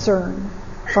 concern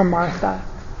for Martha.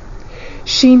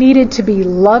 She needed to be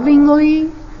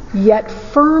lovingly yet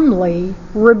firmly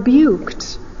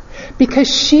rebuked because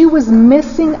she was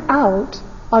missing out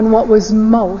on what was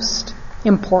most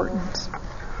important.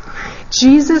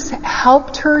 Jesus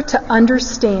helped her to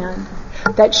understand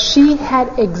that she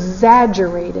had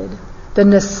exaggerated the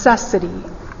necessity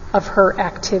of her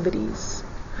activities.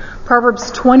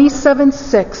 Proverbs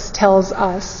 27:6 tells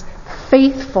us,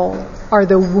 "Faithful are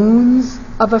the wounds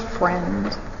of a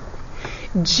friend."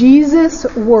 Jesus'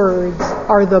 words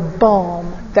are the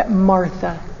balm that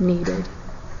Martha needed.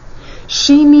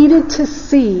 She needed to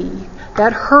see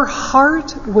that her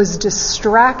heart was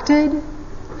distracted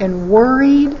and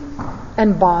worried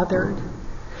and bothered.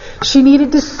 She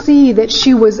needed to see that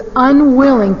she was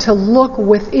unwilling to look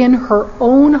within her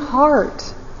own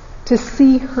heart to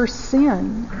see her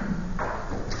sin.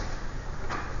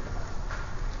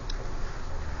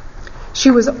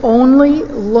 She was only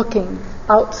looking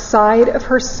outside of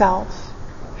herself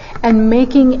and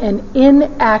making an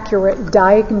inaccurate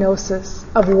diagnosis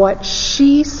of what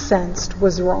she sensed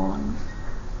was wrong.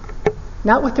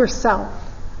 Not with herself,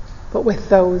 but with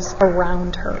those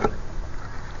around her.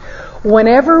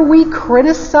 Whenever we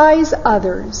criticize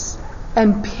others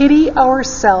and pity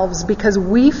ourselves because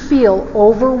we feel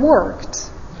overworked,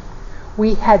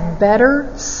 we had better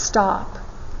stop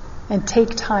and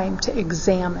take time to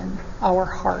examine our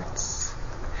hearts.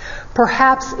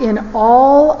 Perhaps in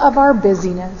all of our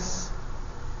busyness,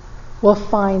 we'll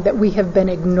find that we have been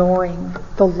ignoring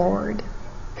the Lord.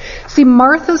 See,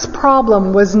 Martha's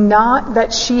problem was not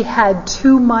that she had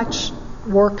too much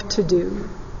work to do,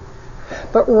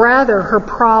 but rather her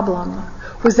problem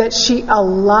was that she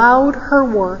allowed her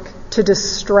work to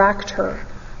distract her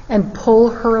and pull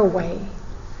her away.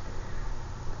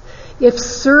 If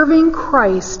serving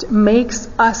Christ makes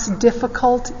us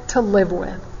difficult to live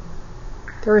with,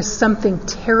 there is something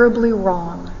terribly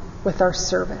wrong with our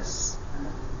service.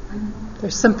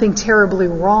 There's something terribly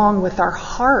wrong with our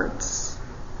hearts.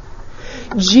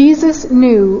 Jesus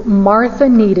knew Martha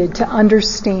needed to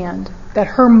understand that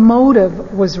her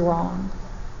motive was wrong.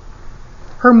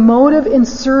 Her motive in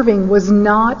serving was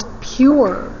not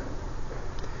pure.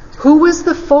 Who was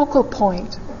the focal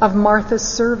point of Martha's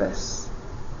service?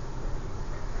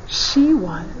 She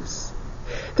was.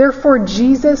 Therefore,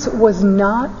 Jesus was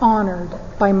not honored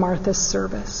by Martha's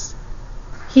service.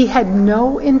 He had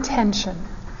no intention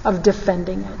of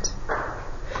defending it.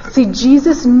 See,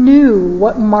 Jesus knew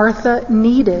what Martha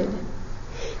needed.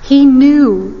 He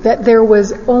knew that there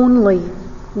was only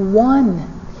one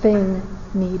thing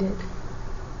needed.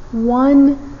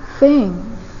 One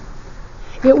thing.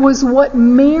 It was what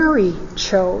Mary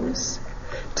chose,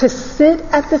 to sit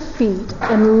at the feet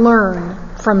and learn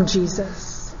from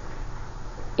Jesus.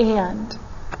 And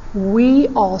we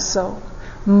also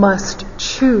must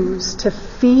choose to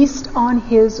feast on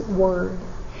His Word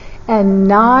and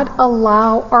not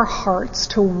allow our hearts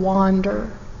to wander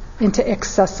into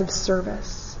excessive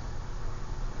service.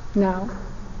 Now,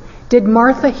 did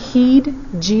Martha heed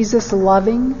Jesus'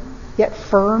 loving yet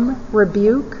firm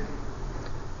rebuke?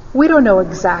 We don't know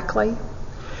exactly,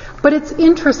 but it's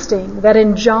interesting that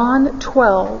in John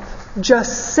 12,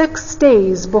 just 6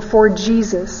 days before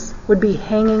Jesus would be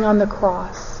hanging on the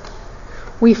cross,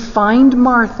 we find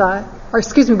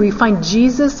we find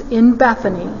Jesus in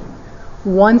Bethany,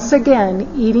 once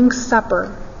again eating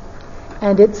supper,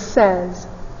 and it says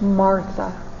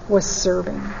Martha was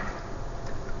serving.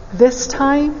 This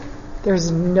time,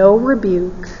 there's no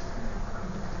rebuke,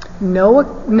 no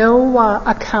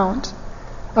account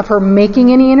of her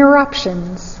making any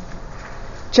interruptions,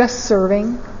 just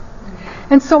serving.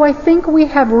 And so I think we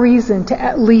have reason to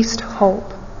at least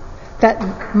hope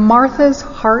that Martha's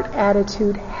heart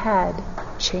attitude had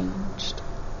changed.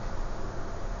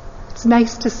 It's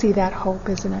nice to see that hope,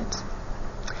 isn't it?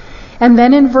 And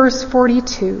then in verse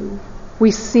 42,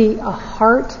 we see a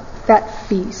heart that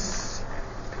feasts.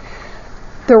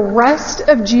 The rest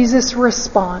of Jesus'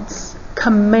 response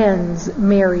commends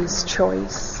Mary's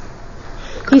choice.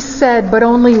 He said, "But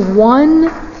only one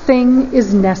thing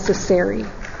is necessary,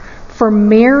 for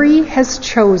Mary has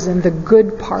chosen the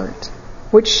good part,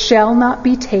 which shall not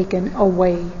be taken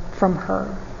away from her."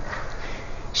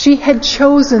 She had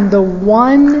chosen the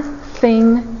one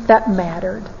thing that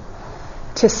mattered,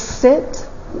 to sit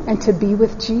and to be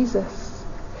with Jesus.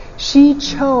 She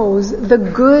chose the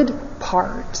good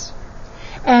part.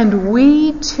 And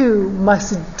we too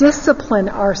must discipline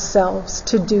ourselves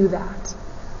to do that.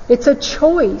 It's a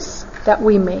choice that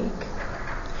we make.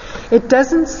 It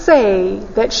doesn't say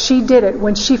that she did it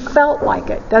when she felt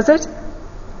like it, does it?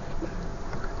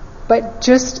 But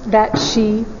just that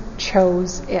she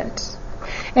chose it.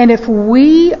 And if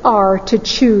we are to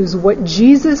choose what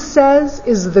Jesus says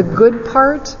is the good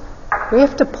part, we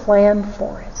have to plan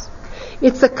for it.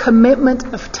 It's a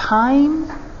commitment of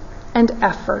time and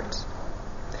effort.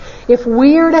 If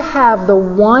we are to have the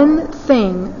one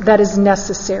thing that is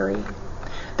necessary,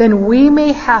 then we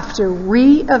may have to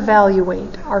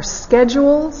reevaluate our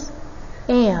schedules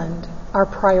and our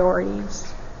priorities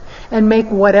and make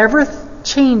whatever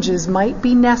changes might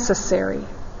be necessary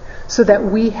so that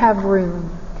we have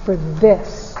room for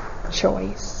this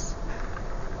choice.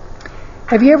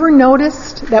 Have you ever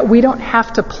noticed that we don't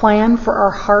have to plan for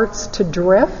our hearts to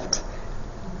drift?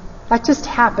 That just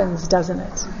happens, doesn't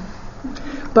it?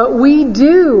 But we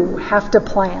do have to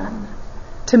plan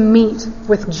to meet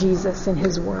with Jesus in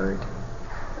His Word.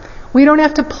 We don't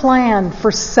have to plan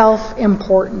for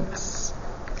self-importance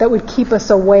that would keep us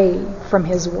away from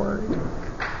His Word.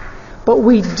 But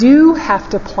we do have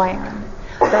to plan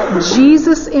that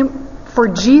for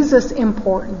Jesus'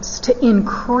 importance to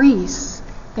increase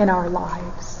in our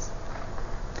lives.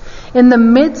 In the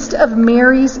midst of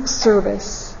Mary's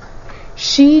service,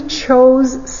 she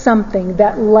chose something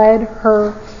that led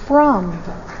her from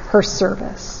her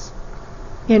service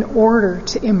in order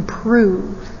to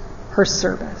improve her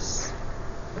service.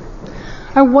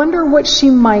 I wonder what she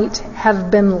might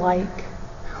have been like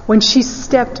when she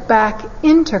stepped back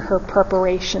into her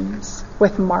preparations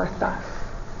with Martha.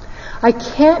 I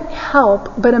can't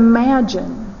help but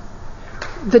imagine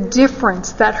the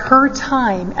difference that her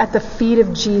time at the feet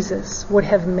of Jesus would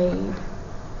have made.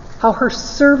 How her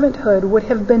servanthood would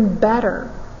have been better.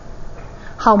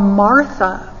 How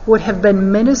Martha would have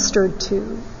been ministered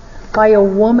to by a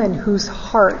woman whose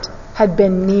heart had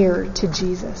been near to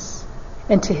Jesus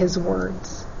and to His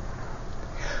words.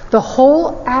 The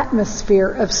whole atmosphere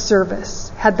of service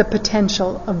had the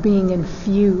potential of being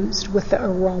infused with the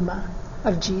aroma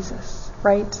of Jesus,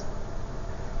 right?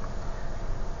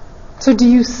 So do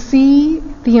you see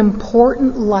the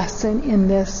important lesson in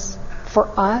this for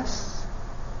us?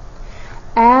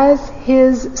 As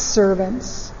His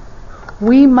servants,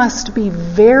 we must be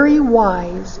very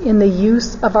wise in the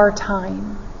use of our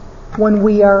time when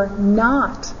we are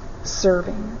not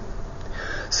serving,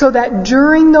 so that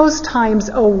during those times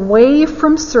away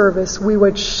from service, we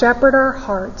would shepherd our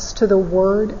hearts to the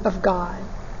Word of God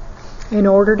in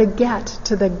order to get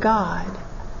to the God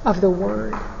of the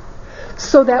Word,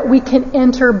 so that we can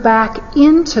enter back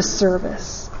into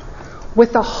service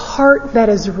with a heart that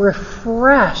is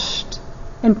refreshed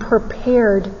and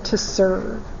prepared to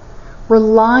serve,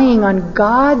 relying on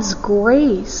God's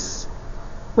grace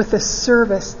with a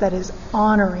service that is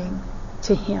honoring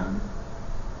to Him.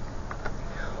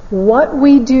 What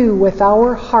we do with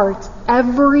our hearts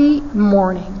every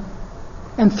morning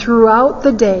and throughout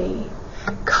the day,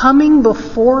 coming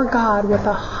before God with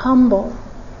a humble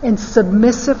and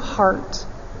submissive heart,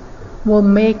 will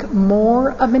make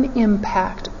more of an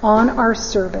impact on our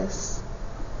service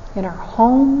in our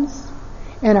homes,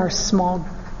 in our small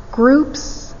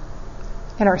groups,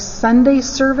 in our Sunday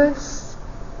service,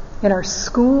 in our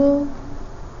school,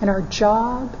 in our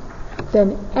job,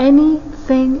 than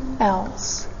anything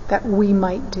else that we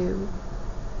might do.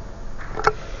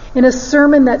 In a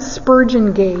sermon that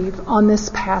Spurgeon gave on this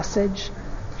passage,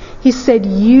 he said,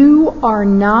 "You are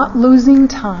not losing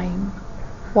time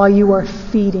while you are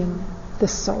feeding the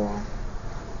soul."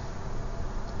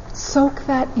 Soak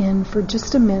that in for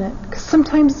just a minute, because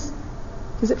sometimes,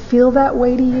 does it feel that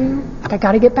way to you? Like, I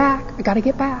got to get back. I got to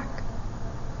get back.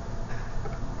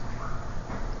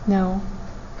 No.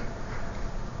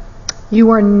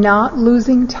 You are not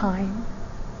losing time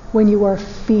when you are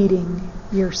feeding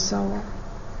your soul.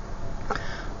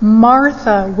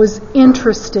 Martha was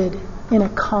interested in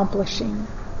accomplishing,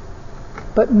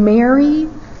 but Mary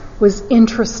was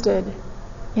interested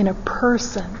in a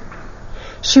person.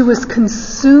 She was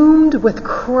consumed with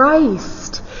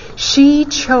Christ. She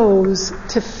chose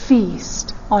to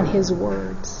feast on his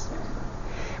words.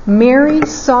 Mary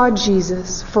saw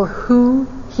Jesus for who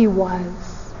he was.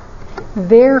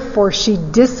 Therefore, she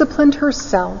disciplined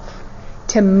herself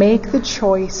to make the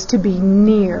choice to be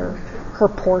near her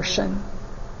portion.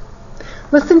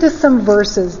 Listen to some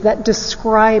verses that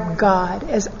describe God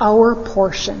as our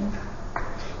portion.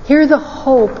 Hear the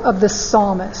hope of the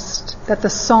psalmist that the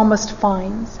psalmist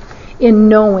finds in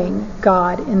knowing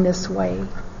God in this way.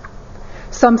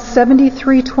 Psalm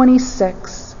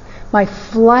 73:26, "My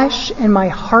flesh and my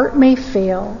heart may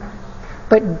fail,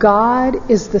 but God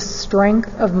is the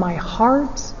strength of my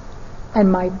heart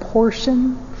and my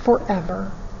portion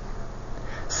forever."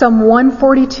 Psalm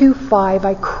 142:5,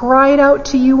 "I cried out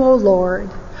to you, O Lord.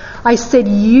 I said,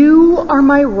 you are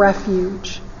my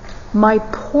refuge, my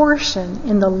portion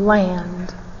in the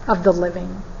land of the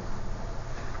living."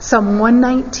 Psalm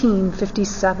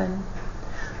 119:57,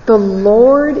 "The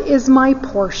Lord is my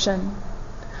portion.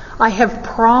 I have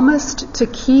promised to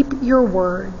keep your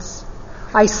words.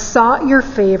 I sought your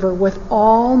favor with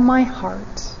all my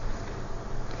heart."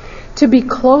 To be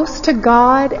close to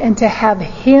God and to have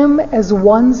him as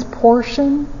one's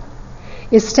portion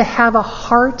is to have a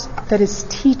heart that is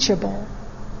teachable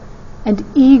and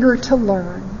eager to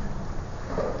learn.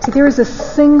 See, there is a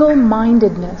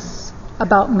single-mindedness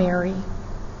about Mary.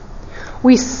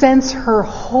 We sense her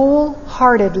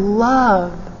wholehearted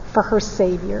love for her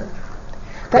Savior,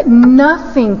 that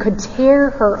nothing could tear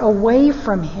her away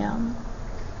from him.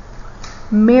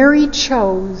 Mary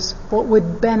chose what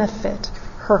would benefit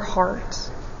her heart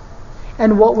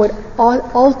and what would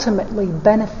ultimately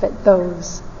benefit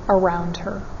those around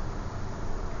her.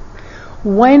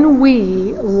 When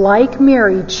we, like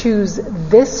Mary, choose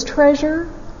this treasure,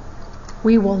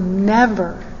 we will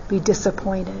never be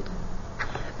disappointed.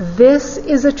 This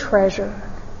is a treasure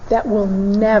that will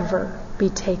never be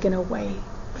taken away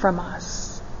from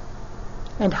us.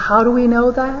 And how do we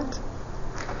know that?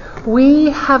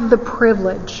 We have the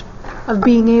privilege of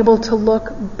being able to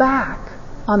look back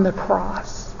on the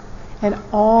cross and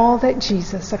all that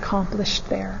Jesus accomplished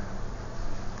there.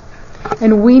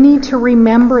 And we need to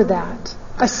remember that,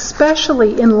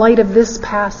 especially in light of this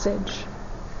passage.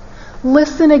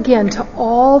 Listen again to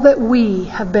all that we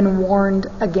have been warned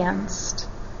against.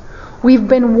 We've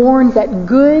been warned that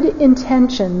good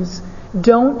intentions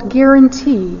don't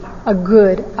guarantee a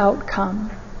good outcome.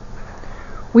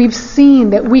 We've seen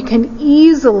that we can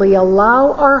easily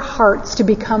allow our hearts to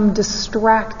become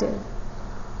distracted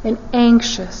and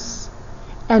anxious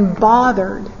and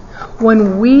bothered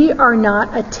when we are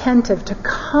not attentive to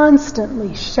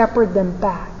constantly shepherd them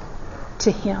back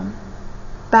to him,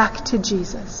 back to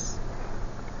Jesus.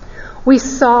 We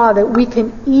saw that we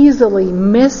can easily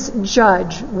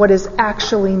misjudge what is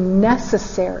actually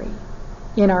necessary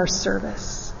in our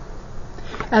service,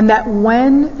 and that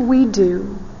when we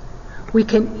do, we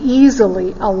can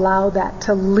easily allow that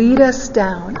to lead us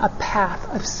down a path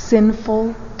of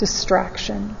sinful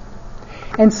distraction.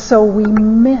 And so we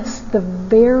miss the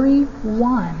very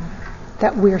one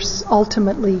that we're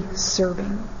ultimately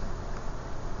serving.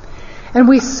 And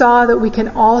we saw that we can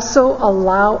also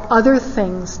allow other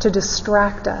things to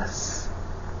distract us,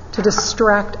 to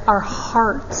distract our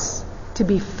hearts to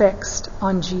be fixed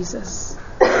on Jesus.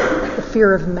 The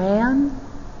fear of man,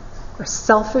 or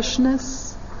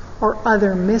selfishness, or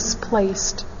other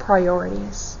misplaced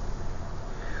priorities.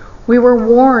 We were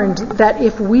warned that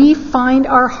if we find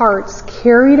our hearts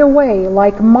carried away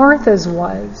like Martha's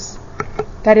was,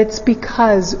 that it's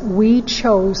because we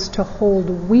chose to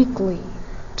hold weakly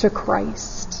to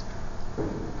Christ.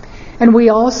 And we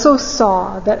also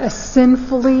saw that a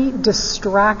sinfully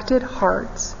distracted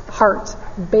heart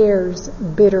bears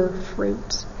bitter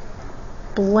fruit.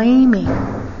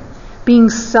 Blaming, being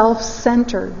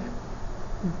self-centered,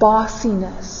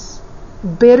 bossiness,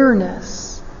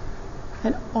 bitterness,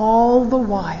 and all the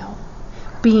while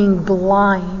being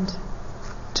blind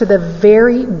to the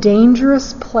very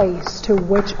dangerous place to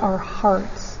which our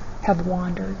hearts have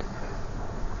wandered.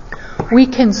 We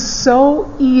can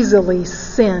so easily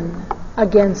sin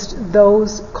against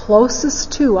those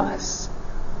closest to us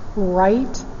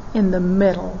right in the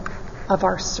middle of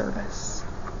our service.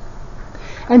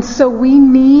 And so we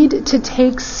need to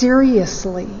take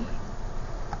seriously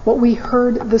what we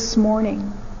heard this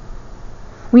morning.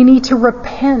 We need to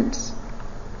repent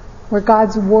where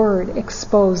God's Word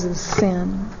exposes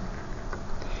sin.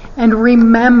 And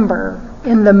remember,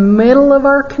 in the middle of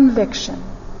our conviction,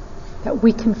 that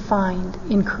we can find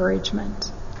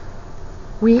encouragement.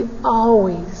 We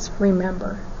always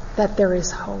remember that there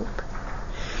is hope.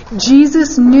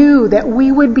 Jesus knew that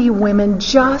we would be women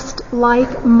just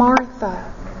like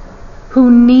Martha, who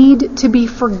need to be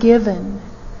forgiven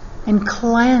and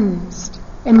cleansed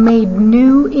and made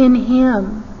new in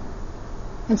Him.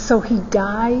 And so He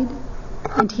died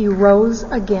and He rose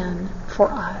again for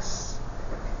us.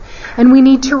 And we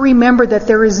need to remember that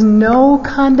there is no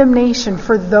condemnation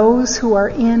for those who are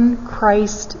in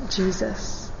Christ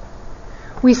Jesus.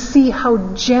 We see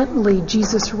how gently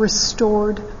Jesus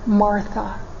restored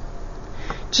Martha.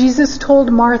 Jesus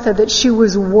told Martha that she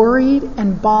was worried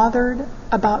and bothered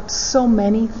about so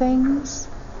many things.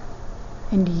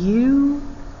 And you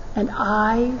and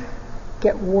I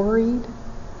get worried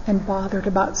and bothered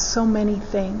about so many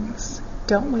things,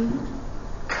 don't we?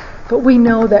 But we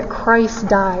know that Christ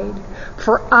died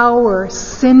for our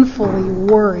sinfully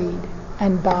worried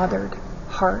and bothered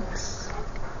hearts.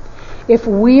 If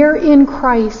we're in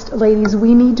Christ, ladies,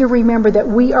 we need to remember that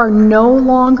we are no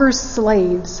longer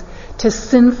slaves to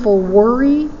sinful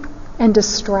worry and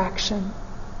distraction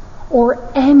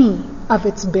or any of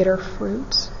its bitter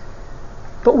fruit.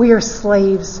 But we are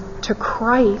slaves to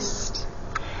Christ.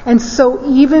 And so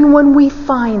even when we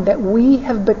find that we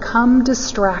have become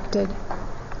distracted,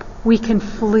 we can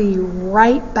flee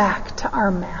right back to our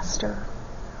Master,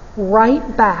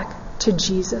 right back to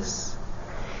Jesus.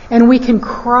 And we can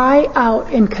cry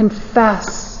out and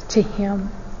confess to Him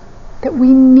that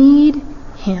we need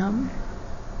Him.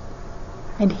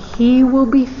 And He will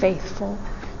be faithful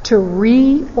to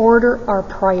reorder our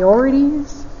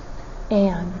priorities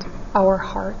and our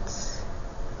hearts.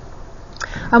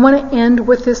 I want to end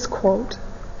with this quote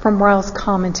from Ryle's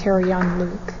commentary on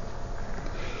Luke.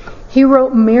 He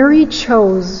wrote, Mary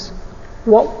chose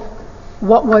what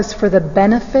was for the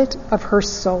benefit of her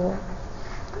soul.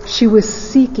 She was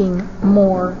seeking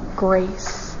more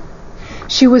grace.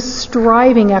 She was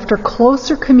striving after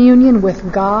closer communion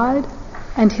with God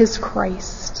and His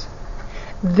Christ.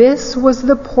 This was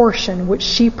the portion which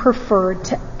she preferred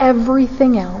to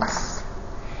everything else,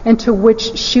 and to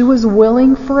which she was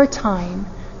willing for a time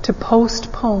to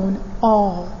postpone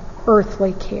all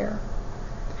earthly care.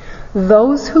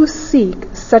 Those who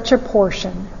seek such a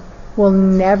portion will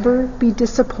never be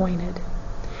disappointed.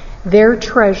 Their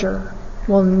treasure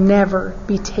will never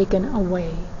be taken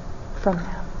away from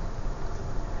them.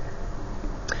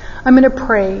 I'm going to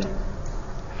pray.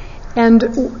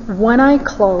 And when I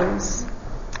close,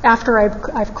 after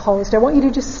I've closed, I want you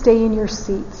to just stay in your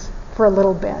seats for a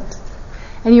little bit.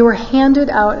 And you were handed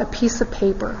out a piece of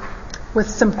paper with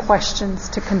some questions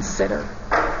to consider.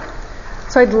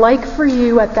 So I'd like for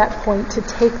you at that point to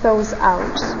take those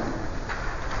out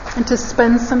and to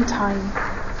spend some time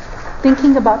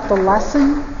thinking about the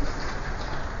lesson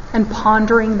and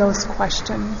pondering those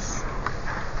questions.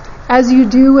 As you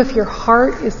do, if your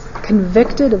heart is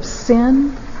convicted of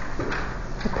sin,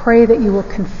 I pray that you will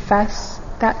confess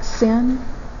that sin,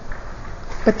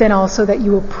 but then also that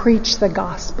you will preach the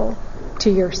gospel to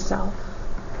yourself.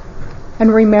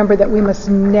 And remember that we must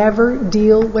never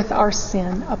deal with our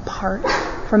sin apart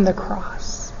from the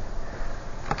cross.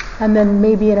 And then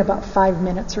maybe in about 5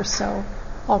 minutes or so,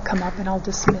 I'll come up and I'll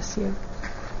dismiss you.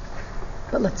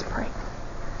 But let's pray.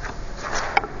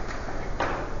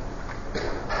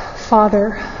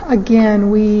 Father, again,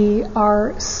 we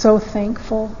are so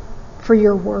thankful for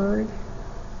your word.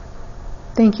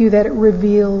 Thank you that it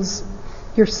reveals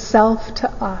yourself to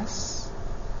us.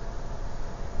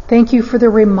 Thank you for the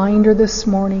reminder this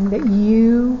morning that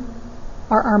you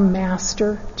are our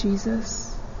Master,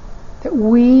 Jesus, that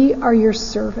we are your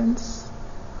servants.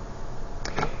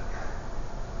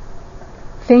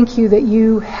 Thank you that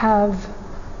you have,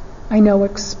 I know,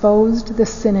 exposed the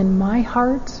sin in my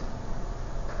heart,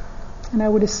 and I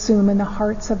would assume in the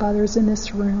hearts of others in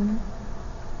this room.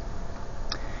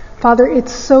 Father,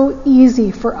 it's so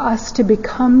easy for us to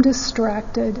become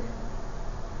distracted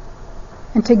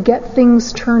and to get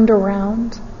things turned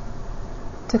around,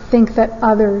 to think that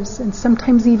others, and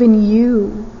sometimes even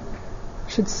you,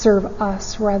 should serve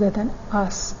us rather than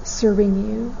us serving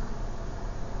you.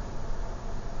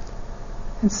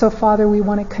 And so, Father, we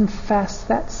want to confess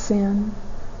that sin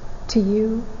to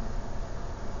you.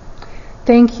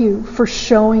 Thank you for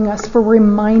showing us, for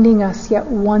reminding us yet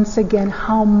once again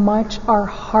how much our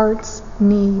hearts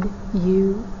need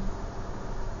you.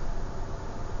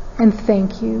 And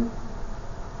thank you.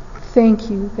 Thank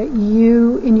you that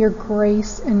you, in your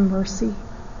grace and mercy,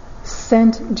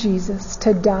 sent Jesus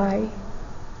to die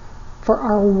for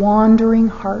our wandering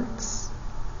hearts,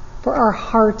 for our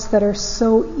hearts that are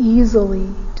so easily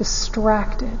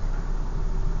distracted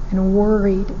and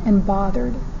worried and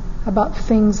bothered about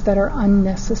things that are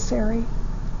unnecessary.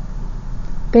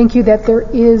 Thank you that there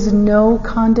is no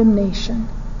condemnation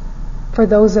for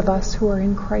those of us who are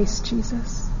in Christ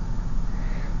Jesus.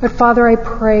 But Father, I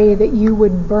pray that you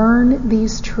would burn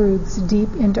these truths deep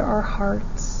into our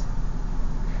hearts,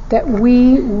 that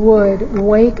we would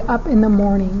wake up in the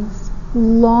mornings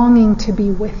longing to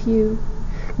be with you,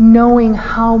 knowing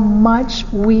how much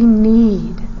we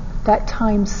need that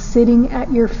time sitting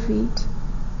at your feet,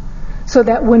 so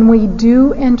that when we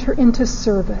do enter into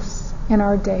service in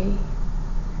our day,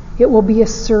 it will be a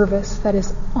service that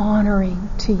is honoring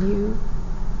to you.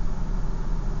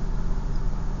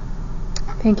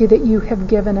 Thank you that you have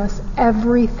given us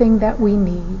everything that we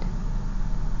need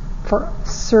for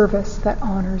service that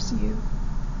honors you.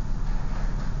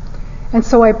 And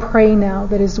so I pray now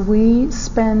that as we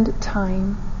spend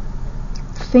time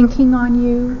thinking on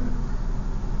you,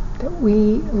 that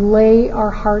we lay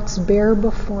our hearts bare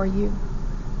before you,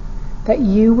 that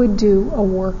you would do a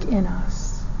work in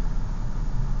us.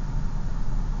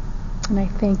 And I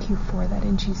thank you for that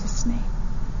in Jesus' name.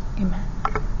 Amen.